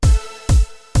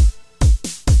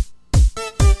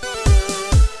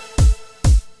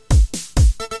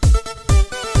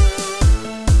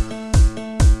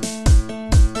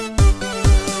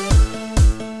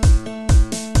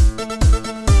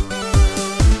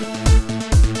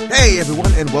Hey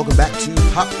everyone, and welcome back to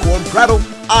Popcorn Prattle.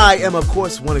 I am, of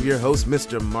course, one of your hosts,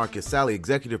 Mr. Marcus Sally,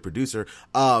 executive producer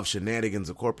of Shenanigans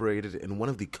Incorporated and one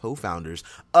of the co-founders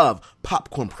of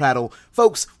Popcorn Prattle.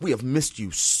 Folks, we have missed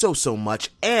you so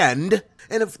much, and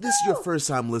if this is your first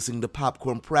time listening to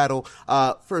Popcorn Prattle,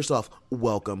 first off,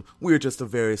 welcome. We're just a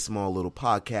very small little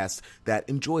podcast that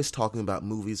enjoys talking about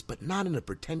movies, but not in a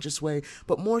pretentious way,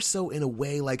 but more so in a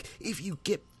way like if you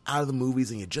get out of the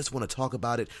movies and you just want to talk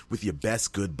about it with your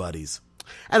best good buddies.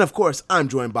 And of course, I'm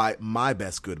joined by my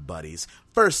best good buddies.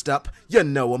 First up, you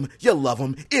know him, you love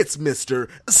him, it's Mr.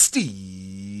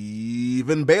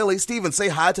 Stephen Bailey. Stephen, say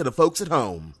hi to the folks at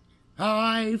home.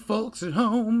 Hi, folks at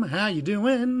home, how you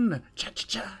doing?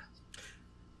 Cha-cha-cha.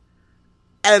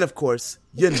 And of course,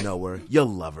 you know her, you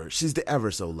love her. She's the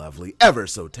ever so lovely, ever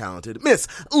so talented Miss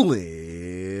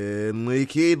Lindley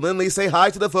Keed. Lindley, say hi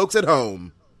to the folks at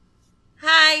home.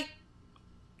 Hi.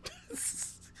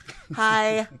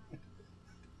 Hi.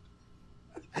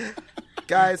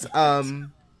 Guys,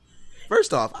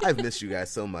 first off, I've missed you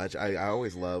guys so much. I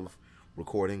always love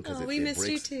recording because we missed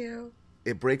you too.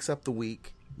 It breaks up the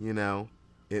week, you know.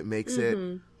 It makes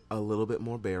it a little bit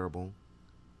more bearable.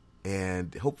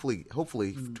 And hopefully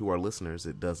to our listeners,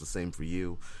 it does the same for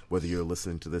you, whether you're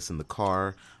listening to this in the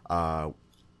car,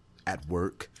 at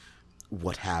work,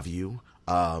 what have you.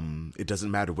 It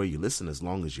doesn't matter where you listen as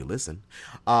long as you listen.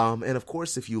 And of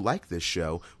course, if you like this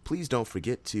show, please don't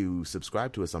forget to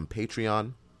subscribe to us on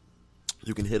Patreon.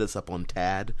 You can hit us up on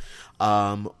TAD.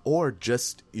 Or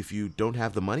just, if you don't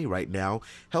have the money right now,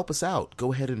 help us out.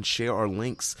 Go ahead and share our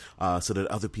links so that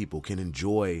other people can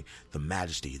enjoy the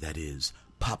majesty that is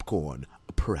Popcorn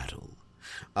Prattle.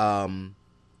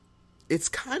 It's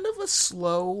kind of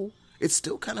it's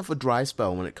still kind of a dry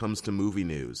spell when it comes to movie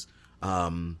news.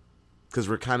 Because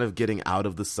we're kind of getting out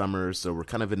of the summer, so we're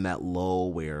kind of in that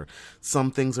lull where some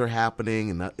things are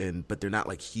happening, but they're not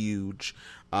like huge.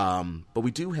 But we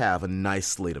do have a nice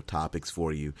slate of topics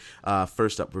for you.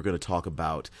 First up, we're going to talk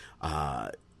about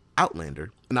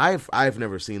Outlander, and I've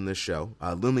never seen this show.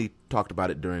 Lindley talked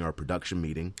about it during our production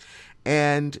meeting,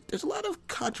 and there's a lot of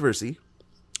controversy.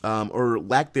 Or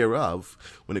lack thereof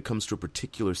when it comes to a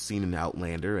particular scene in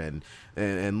Outlander, and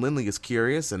Lindley is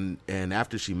curious, and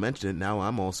after she mentioned it, now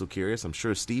I'm also curious, I'm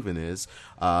sure Steven is,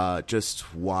 just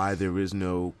why there is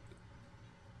no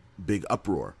big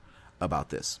uproar about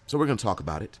this. So we're going to talk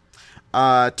about it.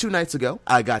 2 nights ago,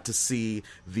 I got to see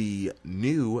the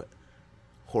new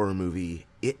horror movie,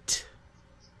 It,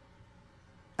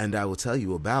 and I will tell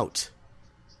you about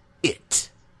It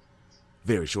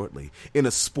very shortly in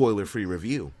a spoiler-free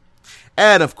review.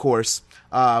 And of course,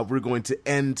 we're going to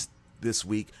end this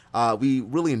week. We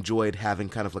really enjoyed having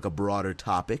kind of like a broader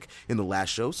topic in the last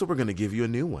show, so we're going to give you a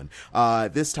new one.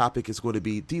 This topic is going to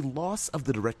be the loss of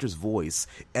the director's voice,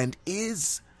 and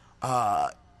is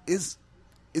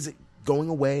it going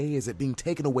away? Is it being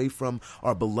taken away from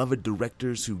our beloved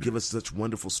directors who give us such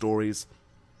wonderful stories?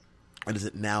 And is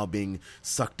it now being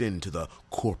sucked into the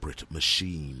corporate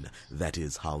machine that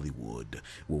is Hollywood?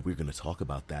 Well, we're going to talk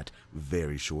about that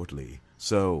very shortly.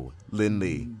 So,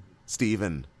 Lindley,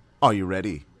 Steven, are you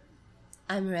ready?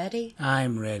 I'm ready.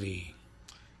 I'm ready.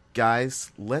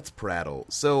 Guys, let's prattle.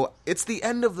 So, it's the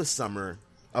end of the summer,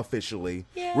 officially.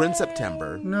 Yay. We're in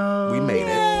September. No. We made it.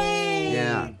 Yay.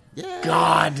 Yeah.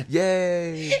 God.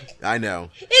 Yay. I know.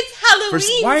 It's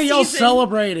Halloween Why are y'all season.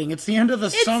 celebrating? It's the end of the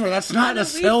summer. That's not a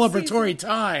Halloween celebratory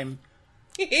time.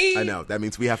 I know. That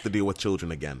means we have to deal with children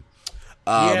again.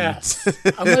 Yes.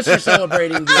 Unless you're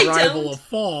celebrating the I arrival don't. of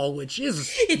fall, which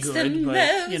is It's good, the but,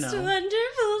 most you know,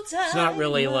 wonderful time. it's not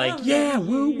really like, yeah,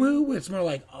 woo woo. It's more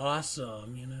like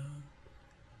awesome, you know.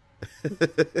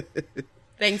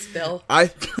 Thanks, Bill.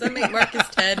 Does that make Marcus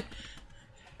Ted?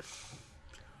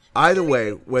 Either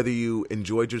way, whether you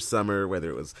enjoyed your summer, whether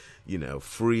it was,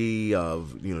 free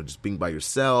of, just being by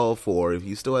yourself, or if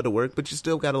you still had to work, but you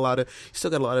still got a lot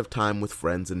of time with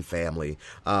friends and family.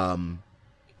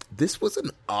 This was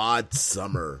an odd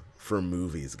summer for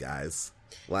movies, guys.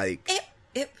 Like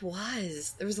it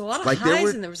was. There was a lot of Like,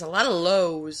 highs and there was a lot of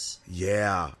lows.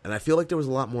 yeah, and I feel like there was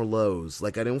a lot more lows.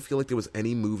 Like, I don't feel like there was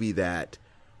any movie that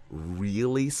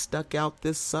really stuck out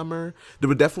this summer. There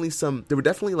were definitely some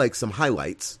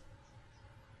highlights.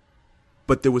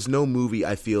 But there was no movie,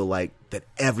 I feel like, that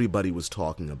everybody was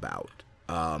talking about.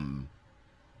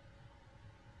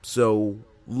 So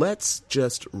let's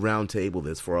just round table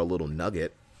this for our little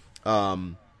nugget.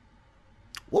 What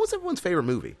was everyone's favorite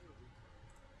movie?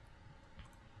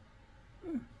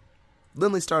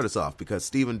 Lindley, start us off, because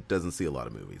Steven doesn't see a lot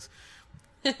of movies,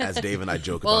 as Dave and I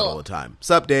joke about all the time.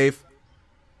 Sup, Dave?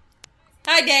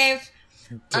 Hi, Dave.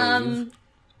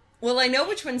 Well, I know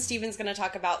which one Steven's going to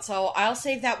talk about, so I'll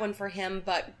save that one for him.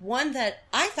 But one that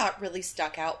I thought really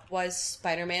stuck out was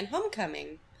Spider-Man: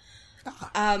 Homecoming.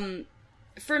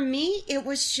 For me, it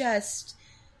was just,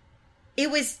 it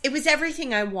was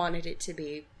everything I wanted it to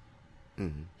be.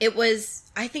 Mm-hmm.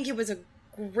 I think it was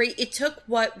it took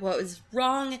what was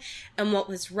wrong and what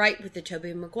was right with the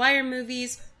Tobey Maguire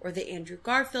movies or the Andrew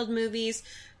Garfield movies,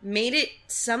 made it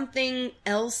something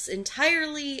else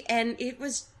entirely, and it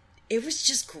was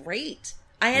just great.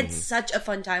 I had such a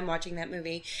fun time watching that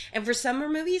movie. And for summer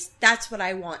movies, that's what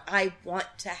I want. I want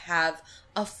to have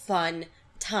a fun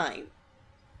time.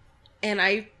 And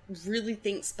I really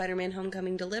think Spider-Man: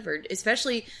 Homecoming delivered,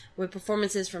 especially with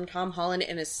performances from Tom Holland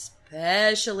and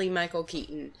especially Michael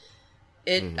Keaton.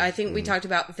 I think we talked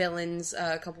about villains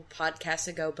a couple podcasts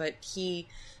ago, but he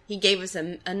gave us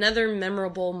another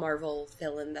memorable Marvel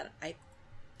villain that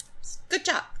good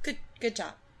job. Good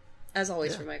job. As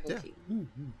always, for Michael Keaton.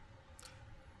 Mm-hmm.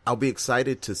 I'll be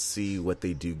excited to see what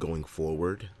they do going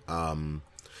forward. I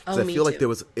feel like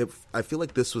I feel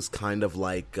like this was kind of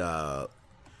like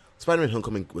Spider-Man: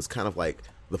 Homecoming was kind of like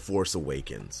The Force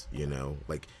Awakens. You know,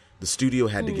 like the studio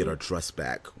had to get our trust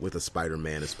back with a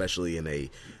Spider-Man, especially in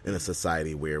a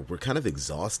society where we're kind of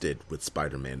exhausted with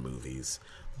Spider-Man movies.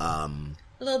 A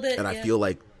little bit, and I feel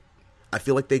like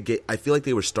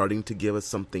they were starting to give us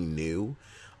something new.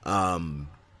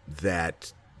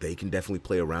 That they can definitely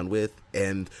play around with,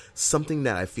 and something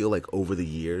that I feel like over the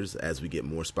years, as we get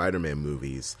more Spider-Man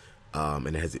movies,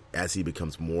 and as he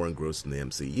becomes more engrossed in the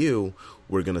MCU,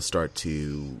 we're gonna start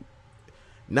to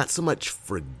not so much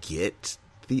forget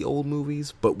the old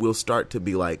movies, but we'll start to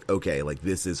be like, okay, like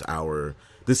this is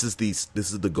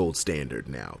the gold standard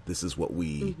now. This is what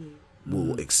we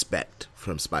will expect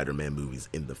from Spider-Man movies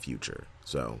in the future.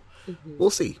 So we'll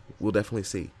see. We'll definitely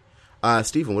see.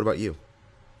 Steven, what about you?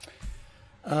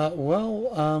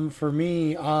 For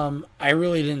me, I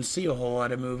really didn't see a whole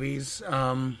lot of movies.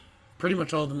 Pretty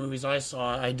much all the movies I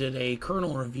saw, I did a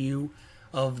kernel review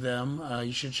of them.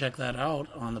 You should check that out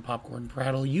on the Popcorn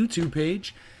Prattle YouTube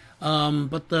page.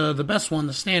 But the best one,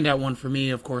 the standout one for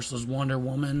me, of course, was Wonder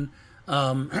Woman.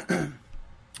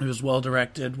 It was well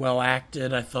directed, well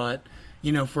acted. I thought,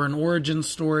 for an origin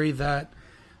story that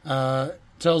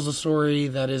tells a story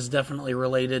that is definitely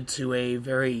related to a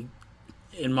very,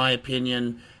 in my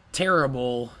opinion,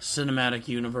 terrible cinematic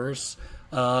universe.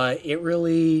 It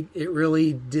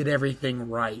really did everything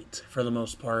right for the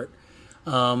most part.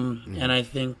 And I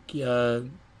think,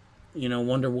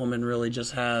 Wonder Woman really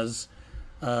just has,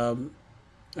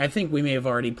 I think we may have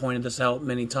already pointed this out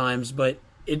many times, but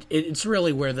it's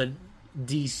really where the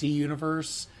DC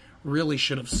universe really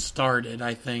should have started,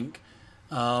 I think.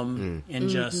 And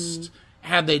just,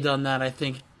 had they done that, I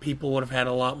think people would have had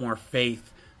a lot more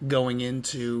faith going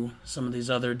into some of these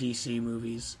other DC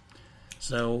movies.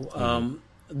 So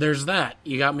there's that.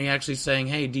 You got me actually saying,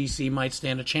 hey, DC might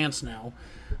stand a chance now.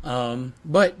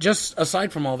 But just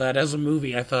aside from all that, as a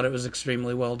movie, I thought it was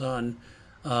extremely well done.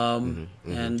 And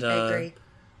I agree.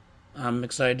 I'm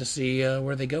excited to see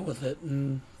where they go with it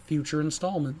in future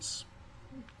installments.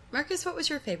 Marcus, what was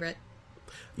your favorite?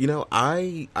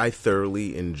 I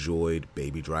thoroughly enjoyed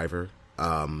Baby Driver.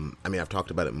 I've talked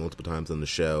about it multiple times on the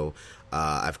show.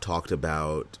 I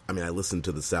listen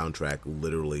to the soundtrack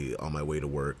literally on my way to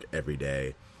work every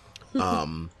day.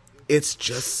 It's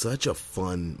just such a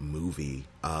fun movie.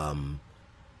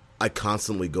 I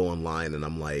constantly go online and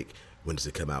I'm like, when does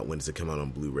it come out? When does it come out on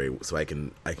Blu-ray so I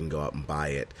can go out and buy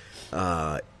it?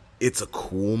 It's a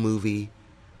cool movie.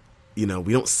 We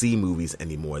don't see movies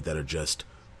anymore that are just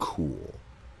cool.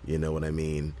 You know what I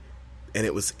mean? And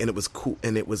it was cool,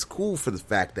 and it was cool for the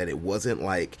fact that it wasn't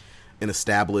like an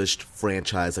established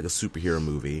franchise like a superhero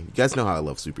movie. You guys know how I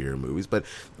love superhero movies, but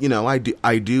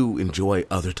I do enjoy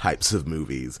other types of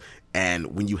movies.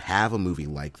 And when you have a movie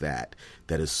like that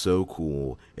is so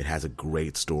cool, it has a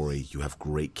great story, you have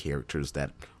great characters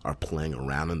that are playing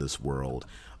around in this world.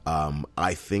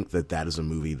 I think that is a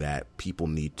movie that people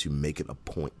need to make it a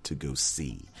point to go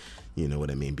see. You know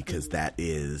what I mean? Because that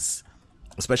is,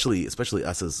 especially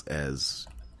us as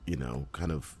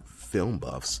kind of film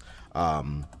buffs,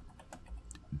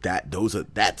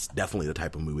 that's definitely the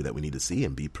type of movie that we need to see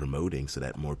and be promoting so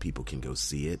that more people can go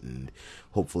see it, and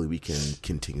hopefully we can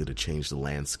continue to change the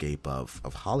landscape of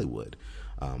Hollywood.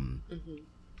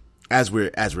 As we're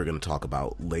going to talk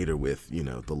about later with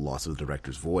the loss of the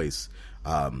director's voice.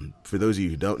 For those of you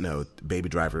who don't know, Baby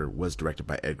Driver was directed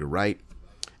by Edgar Wright,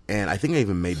 and I think I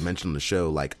even made mention on the show,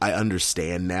 like, I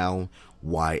understand now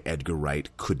why Edgar Wright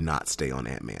could not stay on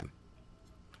Ant-Man,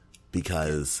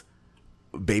 because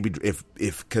if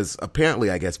because apparently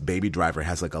I guess Baby Driver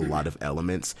has like a lot of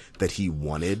elements that he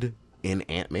wanted in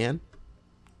Ant-Man.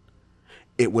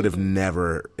 It would have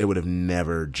never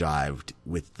jived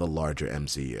with the larger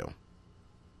MCU.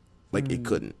 Like it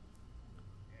couldn't.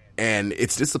 And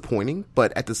it's disappointing,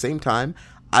 but at the same time,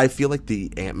 I feel like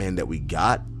the Ant-Man that we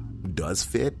got does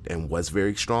fit and was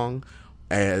very strong,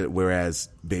 whereas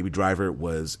Baby Driver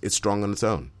it's strong on its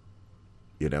own.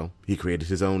 You know, he created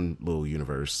his own little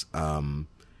universe and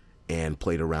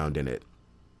played around in it.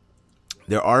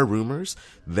 There are rumors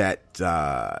that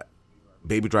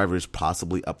Baby Driver is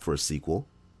possibly up for a sequel,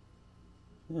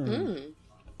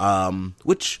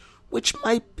 which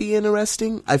might be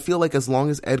interesting. I feel like as long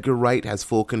as Edgar Wright has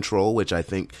full control, which I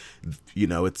think, you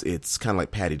know, it's kind of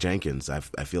like Patty Jenkins. I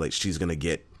feel like she's gonna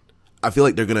get. I feel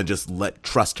like they're gonna just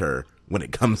trust her when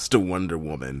it comes to Wonder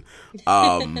Woman.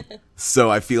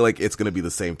 So I feel like it's gonna be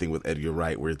the same thing with Edgar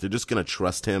Wright, where they're just gonna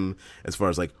trust him as far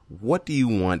as like, what do you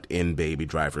want in Baby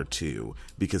Driver 2?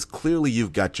 Because clearly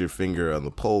you've got your finger on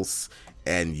the pulse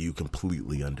and you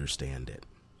completely understand it.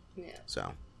 Yeah.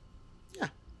 So.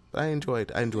 But I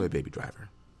enjoyed Baby Driver.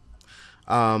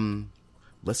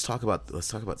 Let's talk about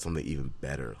something even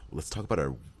better. Let's talk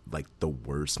about the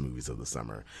worst movies of the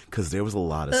summer, because there was a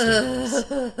lot of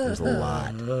sequels. There's a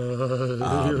lot.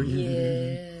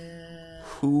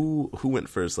 Who went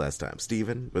first last time?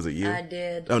 Steven? Was it you? I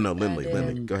did. Oh no, Lindley.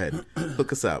 Lindley, go ahead.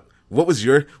 Hook us up. What was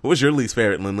your least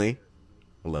favorite, Lindley?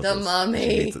 I love The this. Mummy.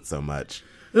 She hates it so much.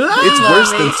 It's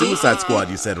worse than Suicide Squad,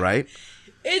 you said, right?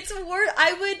 It's worse.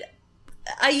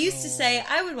 I used to say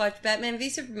I would watch Batman v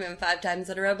Superman 5 times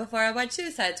in a row before I watched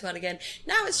Suicide Squad again.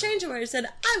 Now it's changing where I said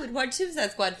I would watch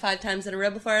Suicide Squad 5 times in a row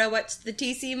before I watched the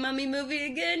TC Mummy movie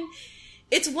again.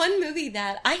 It's one movie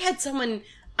that I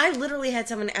literally had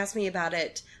someone ask me about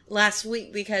it last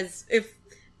week, because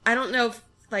I don't know if,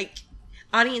 like,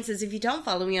 audiences, if you don't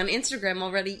follow me on Instagram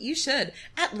already, you should,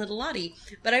 at Little Lottie.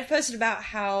 But I've posted about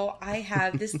how I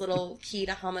have this little key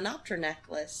to Hominoptera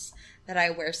necklace that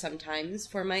I wear sometimes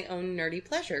for my own nerdy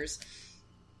pleasures.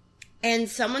 And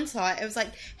someone saw it. I was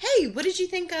like, hey, what did you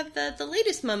think of the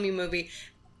latest Mummy movie?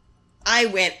 I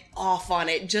went off on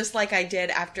it, just like I did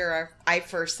after I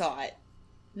first saw it.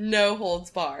 No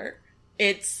holds bar.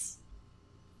 It's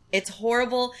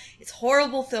horrible. It's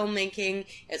horrible filmmaking.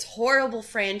 It's horrible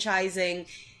franchising.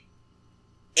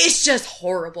 It's just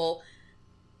horrible.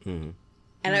 Mm-hmm.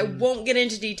 And I won't get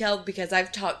into detail because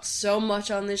I've talked so much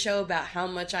on this show about how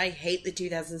much I hate the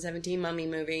 2017 Mummy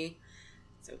movie.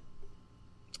 So,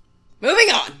 moving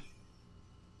on.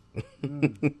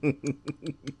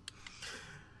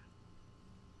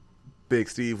 Big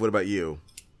Steve, what about you?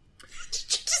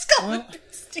 Just call me Big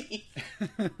Steve.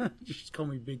 Just call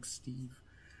me Big Steve.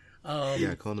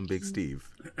 Yeah, call him Big Steve.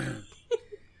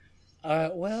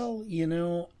 Well, you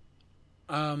know,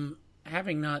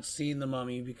 having not seen The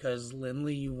Mummy, because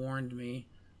Lindley, you warned me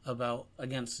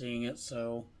against seeing it,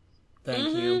 so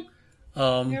thank you.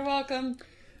 You're welcome.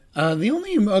 The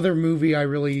only other movie I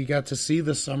really got to see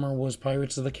this summer was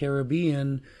Pirates of the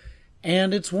Caribbean,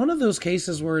 and it's one of those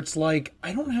cases where it's like,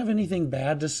 I don't have anything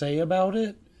bad to say about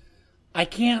it. I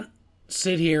can't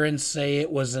sit here and say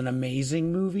it was an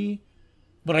amazing movie,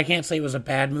 but I can't say it was a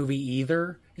bad movie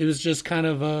either. It was just kind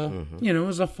of it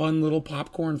was a fun little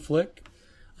popcorn flick.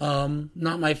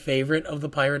 Not my favorite of the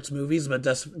Pirates movies, but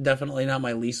definitely not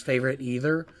my least favorite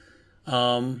either.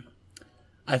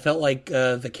 I felt like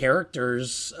the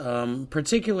characters,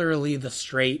 particularly the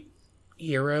straight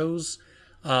heroes,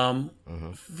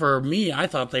 for me, I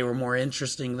thought they were more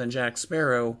interesting than Jack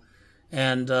Sparrow.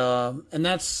 And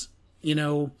that's, you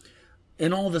know,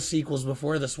 in all the sequels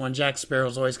before this one, Jack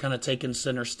Sparrow's always kind of taken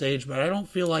center stage, but I don't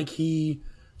feel like he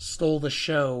stole the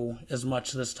show as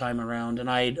much this time around, and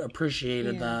I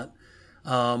appreciated that.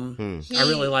 I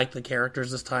really liked the characters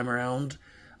this time around.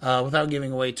 Without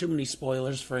giving away too many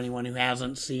spoilers for anyone who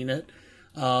hasn't seen it,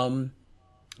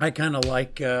 I kind of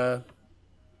like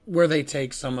where they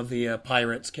take some of the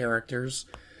Pirates characters.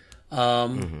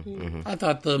 I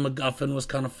thought the MacGuffin was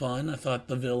kind of fun. I thought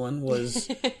the villain was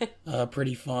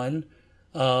pretty fun.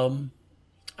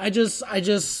 I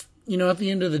just, you know, at the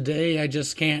end of the day, I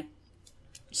just can't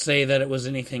say that it was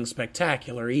anything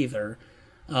spectacular either.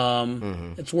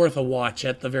 It's worth a watch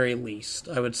at the very least,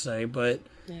 I would say. But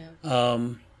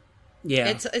yeah,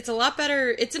 it's a lot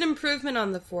better. It's an improvement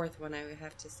on the fourth one, I would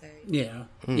have to say.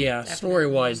 Yeah, story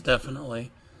wise,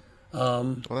 definitely.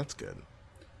 Well, that's good.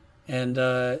 And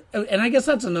I guess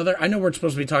that's another. I know we're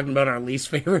supposed to be talking about our least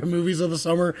favorite movies of the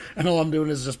summer, and all I'm doing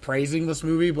is just praising this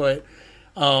movie. But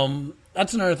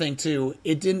that's another thing too.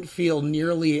 It didn't feel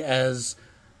nearly as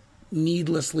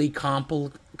needlessly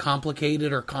complicated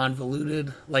complicated or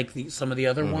convoluted like some of the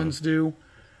other ones do,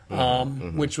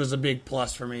 which was a big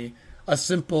plus for me. A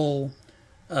simple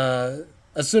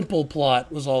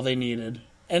plot was all they needed.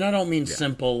 And I don't mean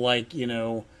simple like,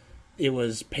 it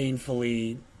was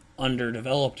painfully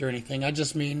underdeveloped or anything. I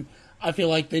just mean, I feel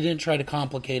like they didn't try to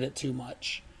complicate it too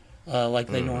much, like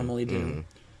they normally do.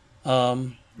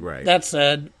 Right. That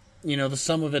said, the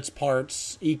sum of its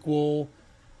parts equal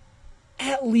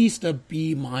at least a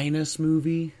B-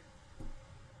 movie.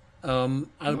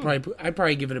 I'd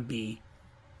probably give it a B.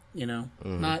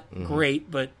 Not great,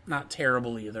 but not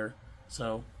terrible either.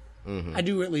 So I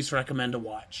do at least recommend a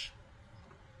watch.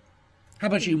 How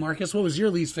about you, Marcus? What was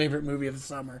your least favorite movie of the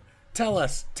summer? Tell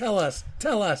us.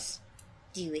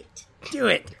 Do it. Do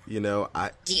it.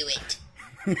 Do it.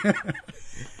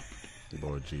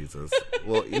 Lord Jesus.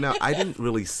 Well, I didn't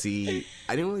really see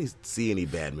any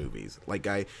bad movies. Like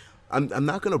I'm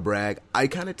not gonna brag. I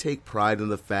kind of take pride in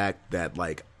the fact that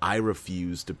like I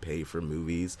refuse to pay for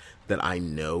movies that I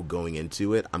know going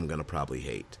into it I'm gonna probably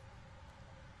hate.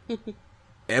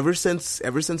 Ever since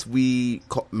we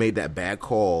made that bad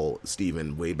call,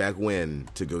 Steven, way back when,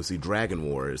 to go see Dragon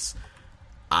Wars,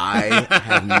 I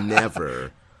have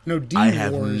never. No, D I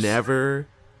have Wars. never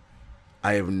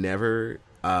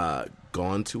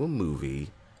gone to a movie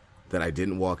that I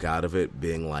didn't walk out of it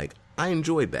being like, I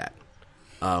enjoyed that.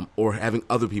 Or having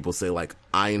other people say like,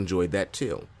 I enjoyed that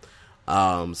too.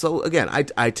 So again,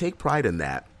 I take pride in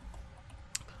that.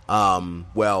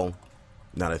 Well,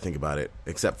 now that I think about it,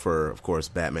 except for, of course,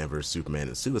 Batman vs. Superman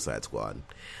and Suicide Squad,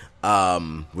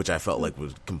 which I felt like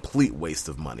was a complete waste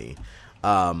of money.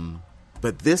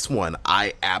 But this one,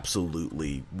 I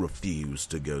absolutely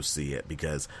refused to go see it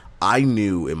because I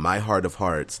knew in my heart of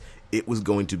hearts it was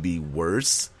going to be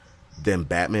worse than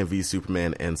Batman v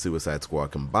Superman and Suicide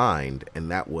Squad combined, and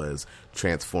that was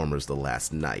Transformers: The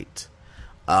Last Knight.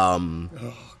 Oh,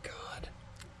 God.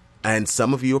 And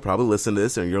some of you will probably listen to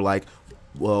this and you're like,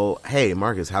 well, hey,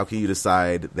 Marcus, how can you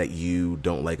decide that you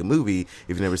don't like a movie if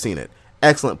you've never seen it?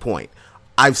 Excellent point.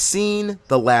 I've seen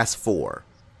the last four.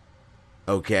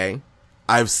 Okay?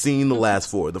 I've seen the last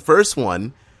four. The first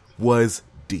one was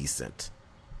decent.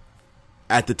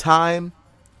 At the time,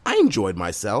 I enjoyed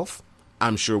myself.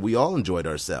 I'm sure we all enjoyed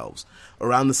ourselves.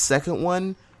 Around the second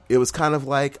one, it was kind of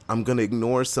like, I'm going to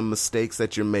ignore some mistakes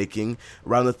that you're making.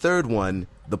 Around the third one,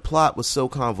 the plot was so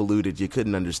convoluted you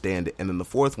couldn't understand it. And then the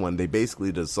fourth one, they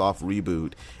basically did a soft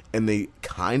reboot. And they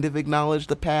kind of acknowledged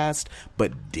the past,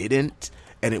 but didn't.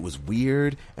 And it was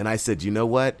weird. And I said, you know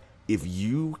what? If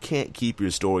you can't keep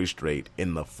your story straight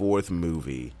in the fourth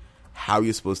movie, how are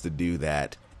you supposed to do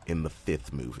that in the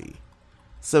fifth movie?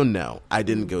 So no, I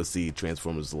didn't go see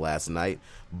Transformers: The Last Knight,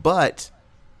 but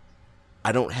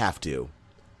I don't have to,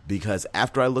 because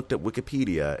after I looked at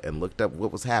Wikipedia and looked up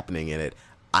what was happening in it,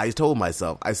 I told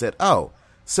myself, I said, oh,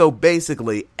 so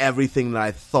basically everything that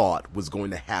I thought was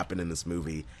going to happen in this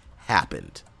movie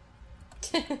happened.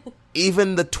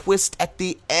 Even the twist at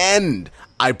the end,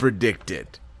 I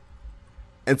predicted.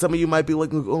 And some of you might be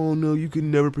like, oh no, you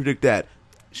can never predict that.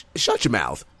 Shut your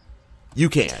mouth. You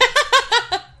can.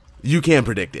 You can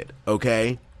predict it,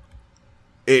 okay?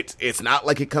 It's not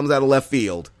like it comes out of left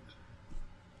field.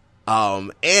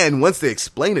 And once they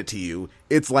explain it to you,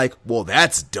 it's like, well,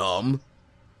 that's dumb.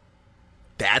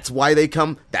 That's why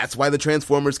the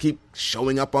Transformers keep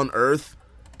showing up on Earth.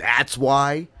 That's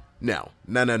why. No.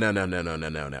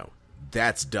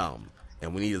 That's dumb.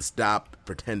 And we need to stop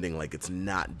pretending like it's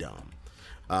not dumb.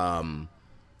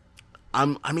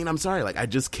 I'm sorry, like, I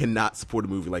just cannot support a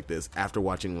movie like this after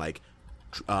watching, like,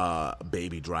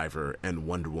 Baby Driver and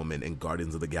Wonder Woman and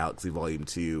Guardians of the Galaxy Volume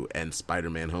 2 and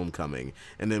Spider-Man Homecoming,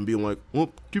 and then being like,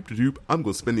 well, I'm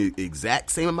going to spend the exact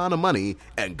same amount of money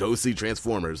and go see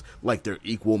Transformers like they're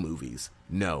equal movies.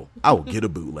 No, I will get a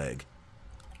bootleg.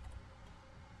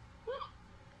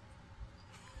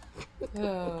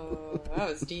 Oh, that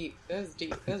was deep. That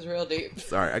was real deep.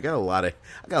 Sorry, I got a lot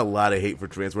of hate for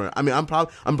Transformers. I mean, I'm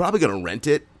probably gonna rent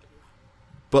it,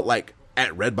 but like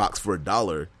at Redbox for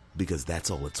 $1 because that's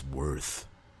all it's worth.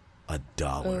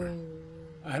 $1.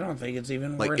 I don't think it's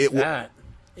even like, worth it will, that.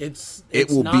 It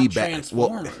will not be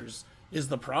Transformers is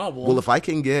the problem. Well, if I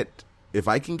can get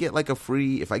like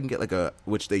a,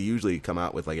 which they usually come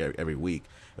out with like every week,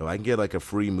 if I can get like a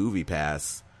free movie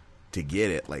pass to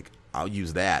get it, like I'll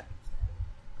use that.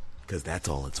 Because that's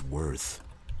all it's worth.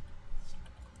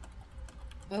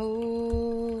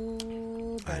 Oh,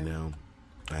 burn.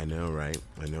 I know, right?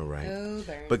 Oh,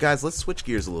 burn. But guys, let's switch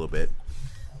gears a little bit.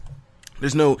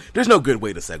 There's no good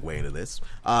way to segue into this.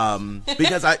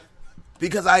 Because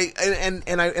I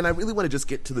really want to just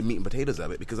get to the meat and potatoes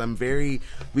of it, because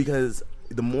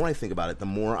the more I think about it, the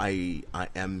more I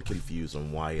am confused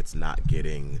on why it's not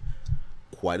getting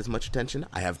quite as much attention.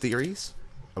 I have theories.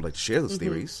 I would like to share those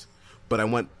theories. But I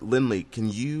want, Lindley, can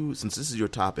you, since this is your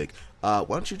topic, why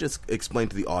don't you just explain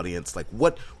to the audience, like,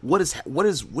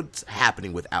 what's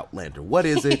happening with Outlander? What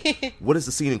is it? What is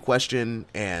the scene in question?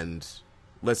 And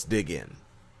let's dig in.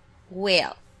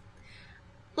 Well,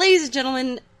 ladies and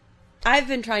gentlemen, I've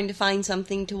been trying to find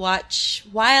something to watch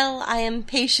while I am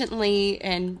patiently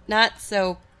and not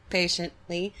so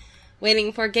patiently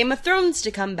waiting for Game of Thrones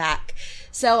to come back.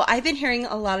 So I've been hearing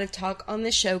a lot of talk on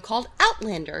this show called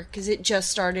Outlander because it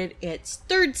just started its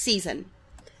 3rd season.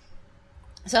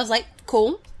 So I was like,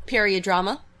 cool, period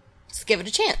drama, let's give it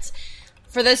a chance.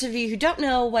 For those of you who don't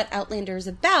know what Outlander is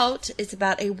about, it's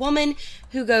about a woman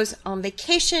who goes on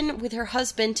vacation with her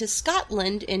husband to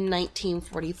Scotland in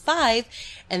 1945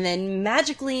 and then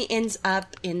magically ends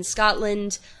up in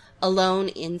Scotland alone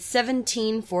in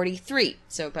 1743.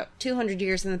 So about 200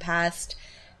 years in the past.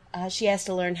 She has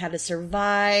to learn how to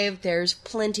survive. There's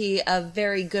plenty of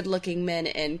very good-looking men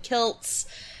in kilts.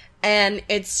 And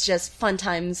it's just fun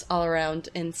times all around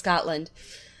in Scotland.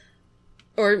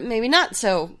 Or maybe not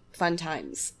so fun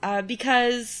times.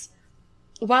 Because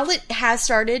while it has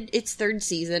started its 3rd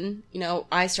season, you know,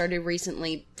 I started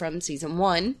recently from season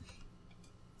 1.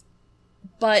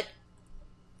 But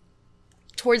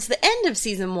towards the end of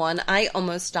season 1, I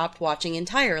almost stopped watching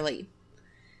entirely.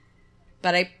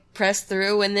 But I pressed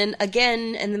through, and then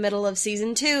again in the middle of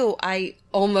season 2, I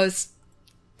almost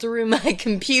threw my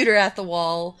computer at the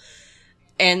wall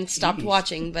and stopped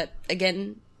watching. But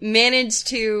again, managed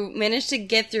to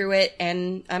get through it,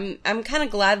 and I'm kind of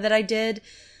glad that I did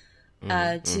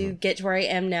to get to where I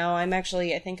am now.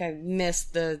 I think I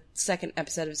missed the 2nd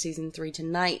episode of season 3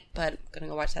 tonight, but I'm gonna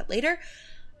go watch that later.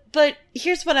 But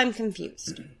here's what I'm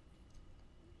confused.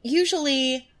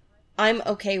 Usually, I'm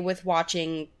okay with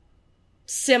watching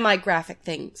semi-graphic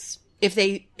things if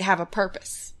they have a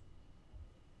purpose.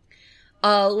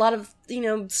 A lot of,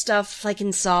 stuff like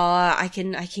in Saw, I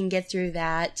can get through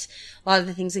that. A lot of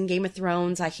the things in Game of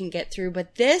Thrones I can get through,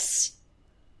 but this,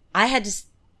 I had to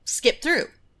skip through.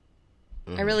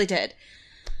 I really did.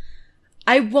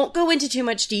 I won't go into too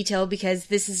much detail because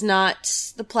this is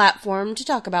not the platform to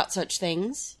talk about such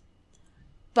things.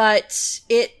 But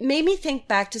it made me think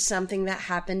back to something that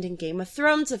happened in Game of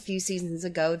Thrones a few seasons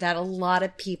ago that a lot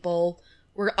of people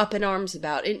were up in arms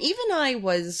about. And even I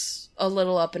was a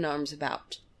little up in arms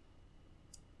about.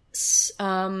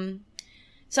 Something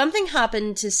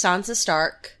happened to Sansa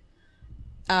Stark.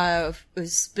 It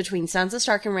was between Sansa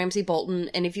Stark and Ramsay Bolton.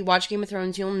 And if you watch Game of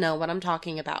Thrones, you'll know what I'm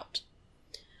talking about.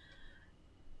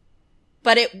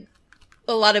 But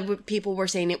a lot of people were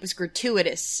saying it was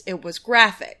gratuitous. It was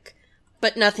graphic.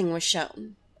 But nothing was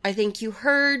shown. I think you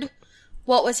heard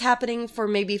what was happening for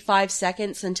maybe 5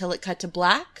 seconds until it cut to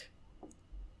black.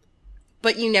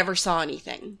 But you never saw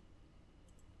anything.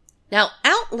 Now,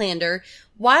 Outlander,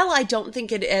 while I don't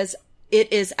think it is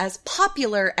as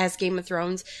popular as Game of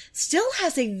Thrones, still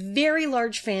has a very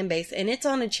large fan base, and it's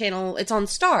on a channel, it's on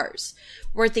Starz,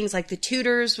 where things like The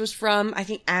Tudors was from. I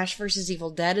think Ash vs. Evil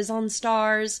Dead is on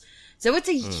Starz. So it's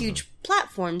a huge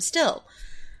platform still.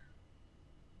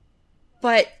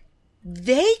 But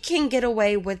they can get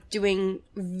away with doing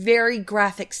very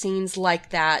graphic scenes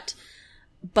like that,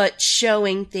 but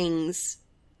showing things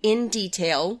in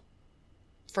detail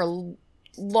for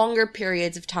longer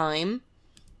periods of time.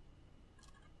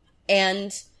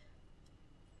 And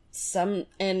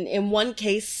in one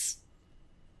case,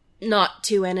 not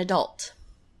to an adult.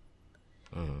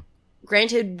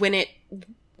 Granted, when it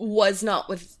was not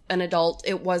with an adult,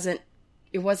 it wasn't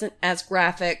as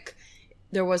graphic.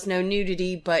 There was no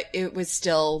nudity, but it was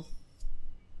still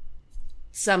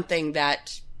something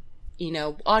that,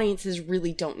 audiences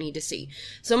really don't need to see.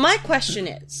 So my question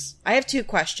is, I have 2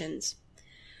 questions.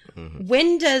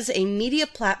 When does a media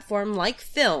platform like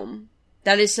film,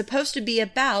 that is supposed to be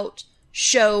about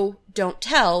show, don't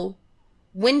tell,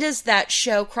 when does that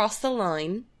show cross the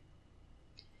line?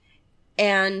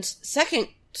 And second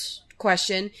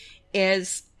question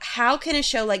is, how can a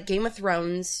show like Game of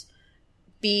Thrones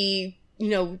be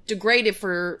degraded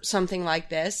for something like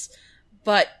this,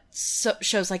 but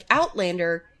shows like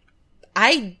Outlander,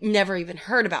 I never even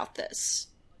heard about this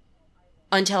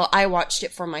until I watched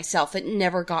it for myself. It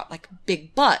never got like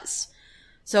big buzz.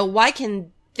 So why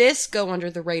can this go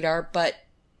under the radar, but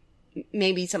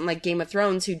maybe something like Game of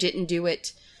Thrones, who didn't do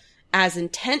it as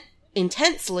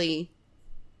intensely,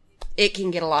 it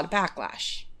can get a lot of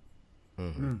backlash?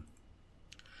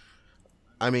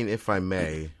 I mean, if I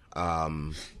may,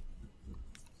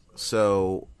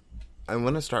 so I'm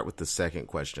going to start with the second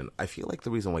question. I feel like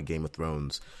the reason why Game of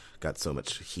Thrones got so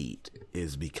much heat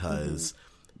is because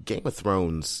Game of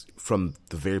Thrones, from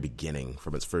the very beginning,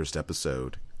 from its first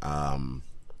episode,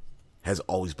 has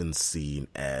always been seen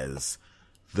as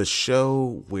the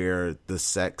show where the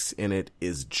sex in it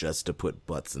is just to put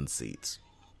butts in seats.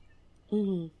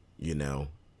 You know,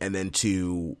 and then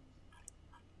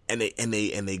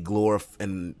they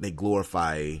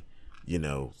glorify, you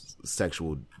know,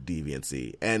 sexual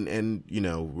deviancy, and you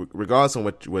know, regardless on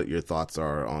what your thoughts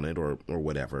are on it or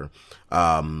whatever,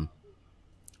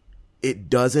 it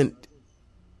doesn't.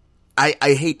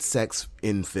 I hate sex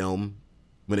in film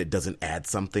when it doesn't add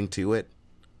something to it.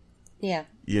 Yeah,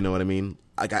 you know what I mean.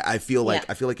 Like I feel like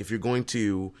if you're going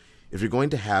to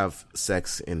have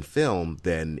sex in film,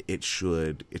 then it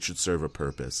should serve a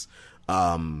purpose.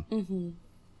 Don't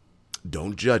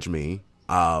judge me.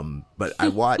 But I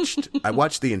watched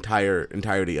the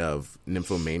entirety of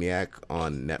Nymphomaniac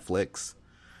on Netflix.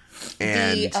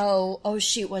 And oh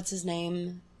shoot, what's his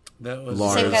name? That was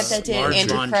Lars, same guy that did Lars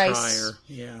von Antichrist. Trier.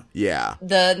 Yeah. Yeah.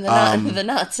 The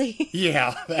Nazi.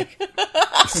 Yeah.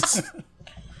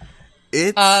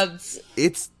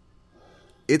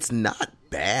 It's not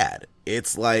bad.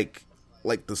 It's like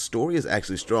the story is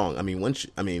actually strong. I mean,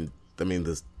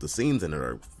 the scenes in it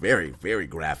are very, very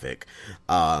graphic.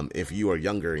 If you are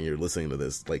younger and you're listening to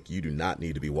this, like, you do not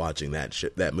need to be watching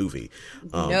that movie.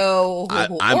 No,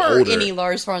 I'm or older. any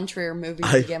Lars von Trier movie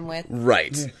to begin with.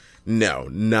 Right. Yeah. No,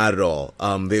 not at all.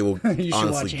 They will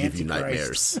honestly give you Antichrist.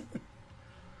 nightmares.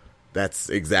 That's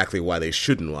exactly why they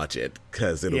shouldn't watch it,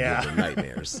 because it'll give them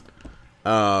nightmares.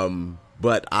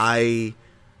 But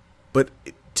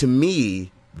to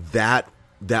me, that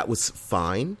was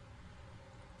fine,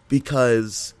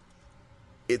 because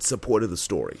it supported the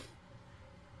story.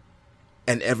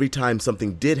 And every time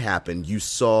something did happen, you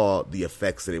saw the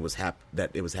effects that it was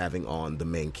having on the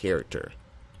main character.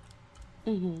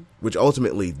 Which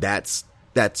ultimately, that's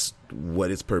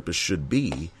what its purpose should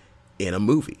be in a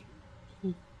movie.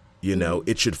 You know,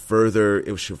 it should further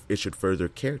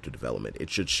character development. It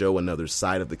should show another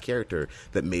side of the character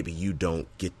that maybe you don't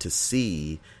get to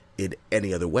see in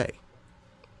any other way.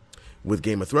 With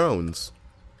Game of Thrones,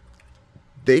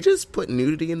 they just put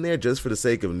nudity in there just for the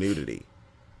sake of nudity.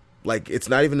 Like, it's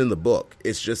not even in the book.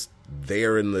 It's just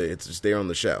there it's just there on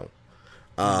the show.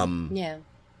 Yeah.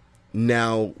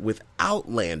 Now, with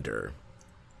Outlander,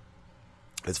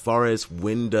 as far as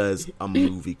when does a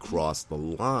movie cross the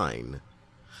line,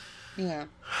 Yeah.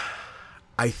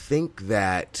 I think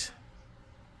that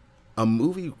a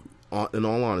movie, in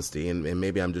all honesty, and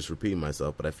maybe I'm just repeating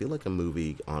myself, but I feel like a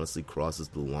movie honestly crosses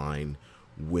the line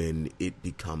when it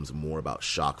becomes more about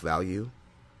shock value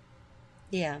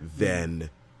than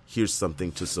here's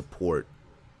something to support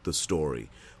the story.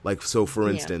 Like, so for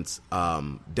instance,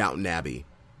 Downton Abbey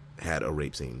had a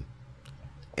rape scene,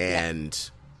 and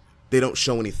they don't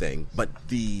show anything, but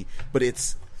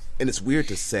it's weird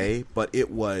to say, but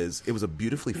it was a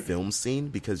beautifully filmed scene,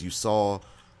 because you saw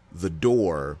the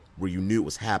door where you knew it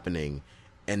was happening,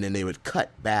 and then they would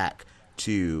cut back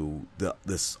to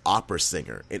this opera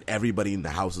singer, and everybody in the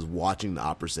house is watching the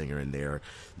opera singer, and they're,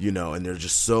 you know, and they're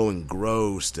just so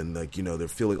engrossed, and, like, you know, they're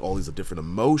feeling all these different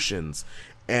emotions,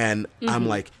 and I'm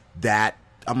like, that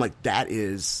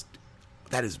is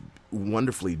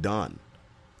wonderfully done,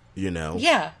 you know?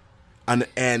 Yeah.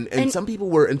 And some people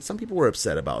were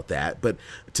upset about that, but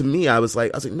to me, I was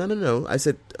like, no. I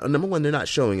said, number one, they're not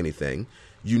showing anything.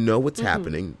 You know what's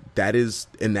happening. That is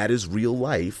real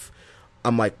life.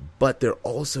 I'm like, but they're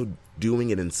also doing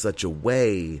it in such a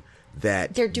way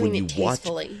that they're doing when it you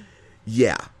tastefully.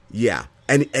 Yeah.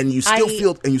 And you still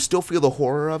feel the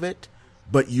horror of it,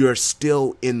 but you're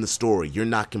still in the story. You're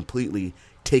not completely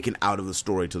taken out of the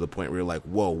story to the point where you're like,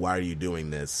 whoa, why are you doing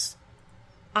this?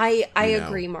 I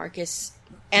agree, Marcus.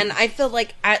 And I feel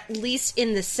like, at least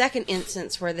in the second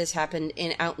instance where this happened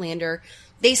in Outlander,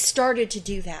 they started to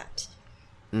do that.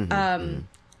 It's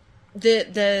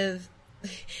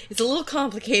a little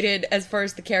complicated as far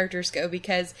as the characters go,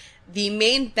 because the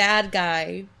main bad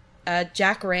guy,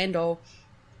 Jack Randall,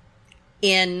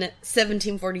 in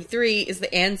 1743 is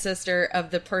the ancestor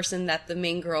of the person that the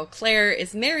main girl, Claire,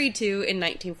 is married to in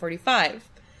 1945.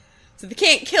 So they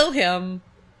can't kill him,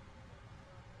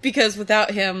 because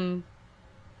without him,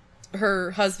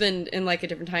 her husband in, like, a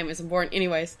different time isn't born.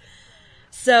 Anyways.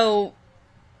 So,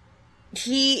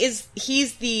 he's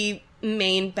the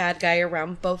main bad guy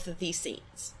around both of these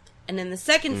scenes. And in the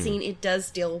second scene, it does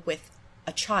deal with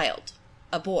a child,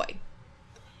 a boy.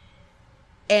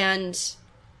 And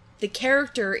the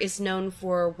character is known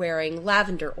for wearing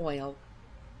lavender oil.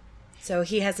 So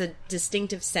he has a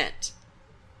distinctive scent.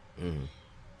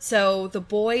 So the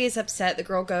boy is upset.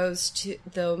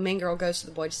 The main girl goes to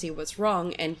the boy to see what's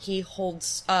wrong, and he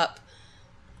holds up,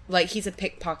 like he's a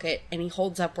pickpocket, and he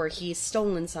holds up where he's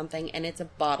stolen something, and it's a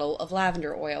bottle of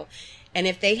lavender oil. And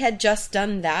if they had just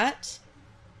done that,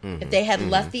 if they had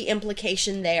left the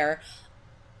implication there,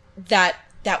 that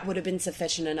would have been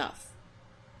sufficient enough.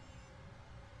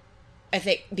 I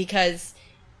think, because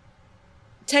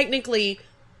technically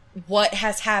what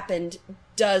has happened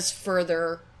does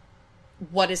further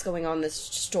what is going on in this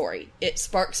story. It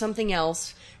sparks something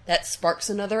else that sparks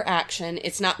another action.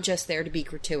 It's not just there to be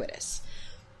gratuitous.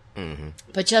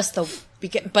 But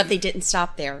but they didn't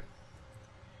stop there.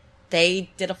 They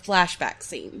did a flashback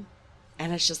scene.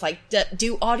 And it's just like,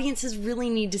 do audiences really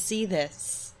need to see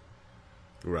this?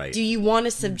 Right. Do you want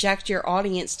to subject your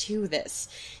audience to this?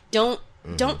 Don't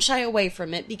shy away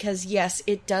from it, because yes,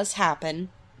 it does happen.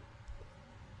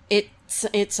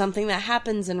 It's something that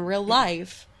happens in real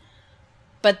life.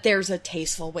 But there's a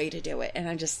tasteful way to do it, and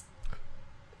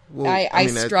I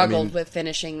struggled with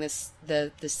finishing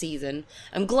the season.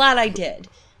 I'm glad I did,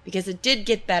 because it did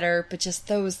get better, but just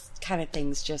those kind of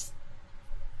things just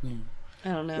I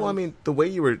don't know. Well, I mean, the way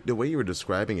you were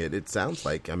describing it, it sounds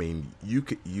like, I mean, you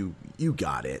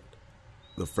got it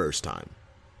the first time.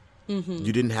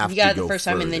 You didn't have to go You got it the first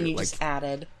time, and then you like, just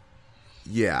added.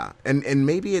 Yeah, and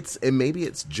maybe it's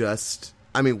just.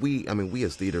 I mean, we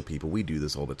as theater people, we do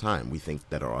this all the time. We think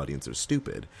that our audience are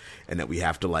stupid, and that we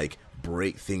have to like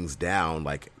break things down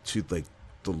like to like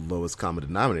the lowest common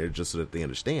denominator just so that they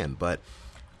understand. But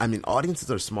I mean,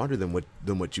 audiences are smarter than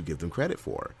what you give them credit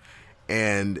for,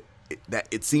 and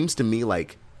it seems to me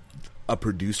like a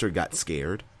producer got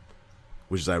scared,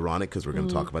 which is ironic because we're going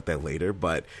to talk about that later.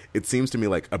 But it seems to me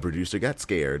like a producer got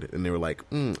scared, and they were like,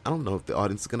 I don't know if the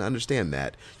audience is going to understand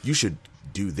that. You should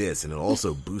do this, and it'll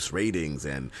also boost ratings,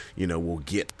 and we'll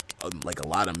get like a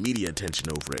lot of media attention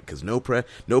over it, because no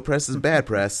press is bad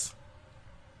press.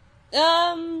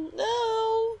 No.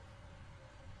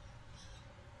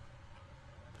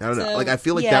 I don't know. Like, I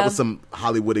feel like that was some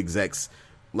Hollywood execs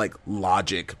like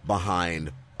logic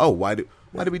behind. Oh, why do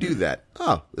we do that?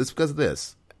 Oh, it's because of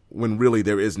this. When really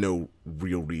there is no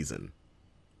real reason.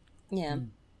 Yeah,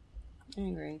 I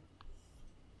agree.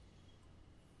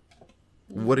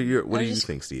 What do you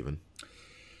think, Stephen?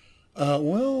 I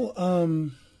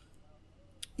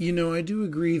do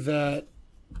agree that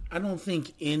I don't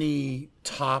think any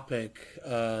topic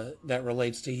that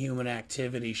relates to human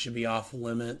activity should be off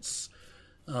limits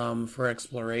for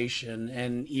exploration,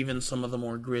 and even some of the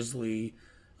more grisly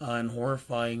and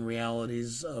horrifying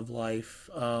realities of life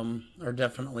are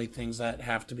definitely things that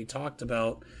have to be talked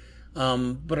about.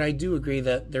 But I do agree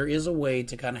that there is a way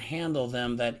to kind of handle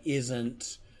them that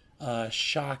isn't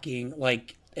shocking,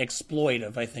 like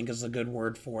exploitive, I think is a good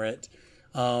word for it.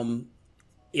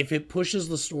 If it pushes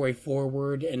the story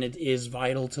forward and it is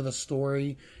vital to the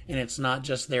story and it's not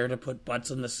just there to put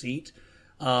butts in the seat,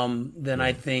 then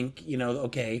I think,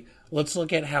 okay, let's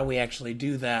look at how we actually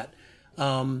do that.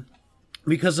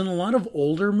 Because in a lot of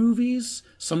older movies,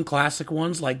 some classic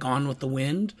ones like Gone with the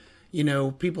Wind,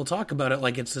 people talk about it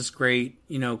like it's this great,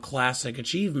 classic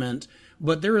achievement.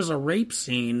 But there is a rape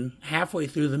scene halfway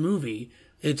through the movie.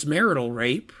 It's marital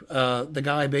rape. The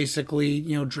guy basically,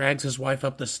 drags his wife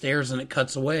up the stairs and it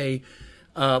cuts away.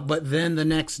 But then the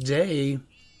next day,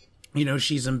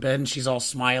 she's in bed and she's all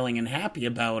smiling and happy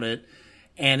about it.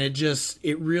 And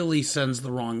it really sends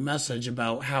the wrong message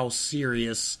about how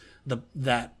serious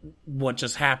that what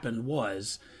just happened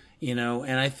was. And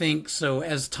I think so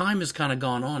as time has kind of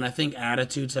gone on, I think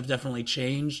attitudes have definitely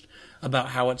changed about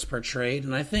how it's portrayed.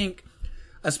 And I think,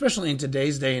 especially in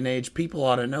today's day and age, people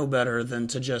ought to know better than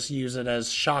to just use it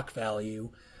as shock value.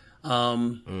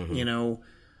 I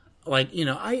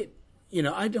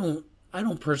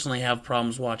don't personally have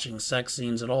problems watching sex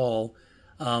scenes at all.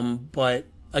 But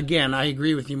again, I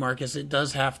agree with you, Marcus. It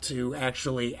does have to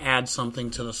actually add something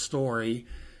to the story.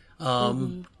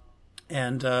 And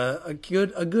a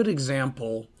good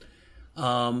example,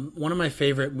 one of my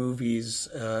favorite movies,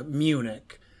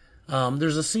 Munich.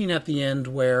 There's a scene at the end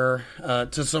where,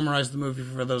 to summarize the movie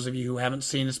for those of you who haven't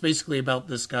seen, it's basically about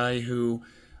this guy who,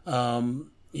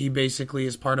 he basically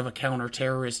is part of a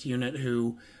counter-terrorist unit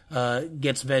who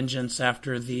gets vengeance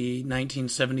after the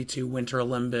 1972 Winter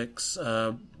Olympics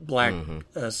Black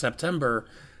September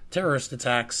terrorist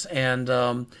attacks. And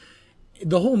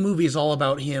the whole movie is all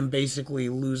about him basically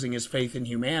losing his faith in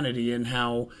humanity and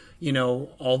how,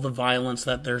 all the violence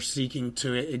that they're seeking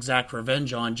to exact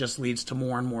revenge on just leads to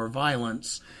more and more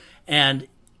violence. And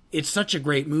it's such a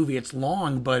great movie. It's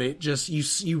long, but it just,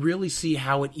 you really see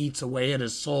how it eats away at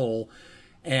his soul.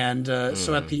 And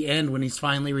so at the end, when he's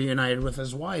finally reunited with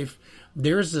his wife,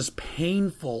 there's this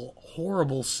painful,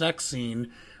 horrible sex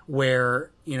scene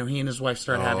where, he and his wife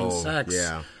start having sex.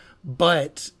 Yeah.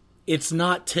 But it's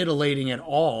not titillating at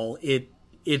all.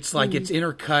 It's like it's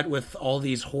intercut with all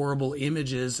these horrible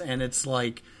images, and it's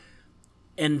like,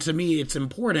 and to me it's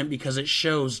important because it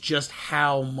shows just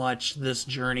how much this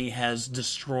journey has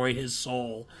destroyed his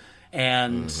soul.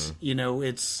 And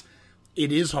it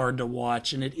is hard to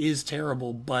watch and it is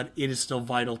terrible, but it is still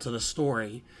vital to the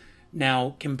story.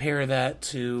 Now compare that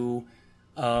to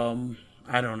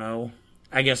I don't know,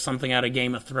 I guess something out of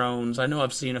Game of Thrones. I know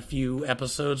I've seen a few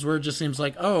episodes where it just seems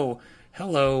like, oh,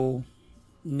 hello,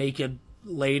 naked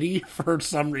lady, for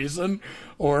some reason,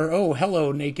 or oh,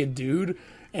 hello, naked dude.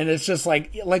 And it's just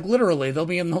like literally they'll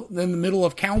be in the middle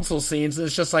of council scenes and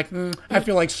it's just like, I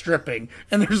feel like stripping,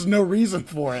 and there's no reason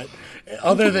for it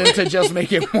other than to just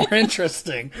make it more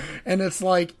interesting. And it's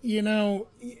like, here's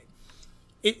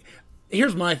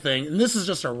my thing, and this is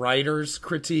just a writer's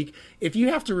critique. If you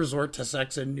have to resort to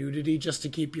sex and nudity just to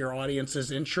keep your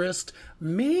audience's interest,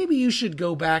 maybe you should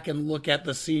go back and look at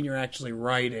the scene you're actually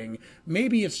writing.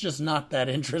 Maybe it's just not that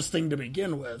interesting to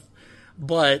begin with.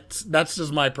 But that's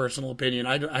just my personal opinion.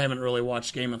 I haven't really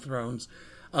watched Game of Thrones.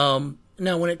 Now,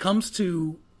 when it comes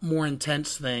to more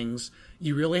intense things,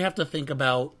 you really have to think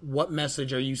about what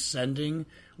message are you sending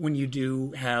when you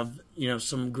do have,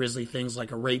 some grisly things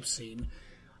like a rape scene.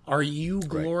 Are you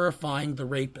glorifying the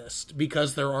rapist?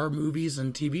 Because there are movies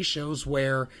and TV shows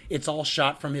where it's all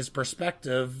shot from his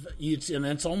perspective, and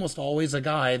it's almost always a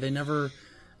guy. They never...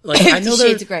 I know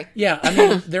Shades of Grey. Yeah, I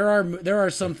mean, there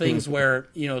are some things where,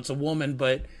 it's a woman,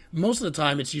 but most of the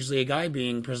time it's usually a guy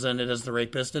being presented as the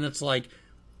rapist, and it's like,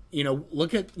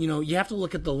 look at, you have to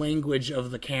look at the language of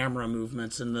the camera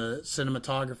movements and the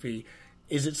cinematography.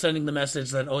 Is it sending the message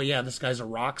that, oh yeah, this guy's a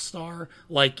rock star?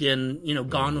 Like in,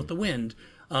 Gone with the Wind.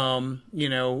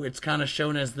 It's kind of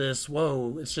shown as this,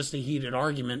 whoa, it's just a heated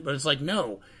argument, but it's like,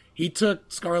 no, he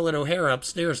took Scarlett O'Hara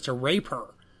upstairs to rape her.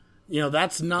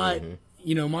 That's not...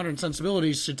 Modern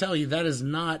sensibilities should tell you that is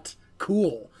not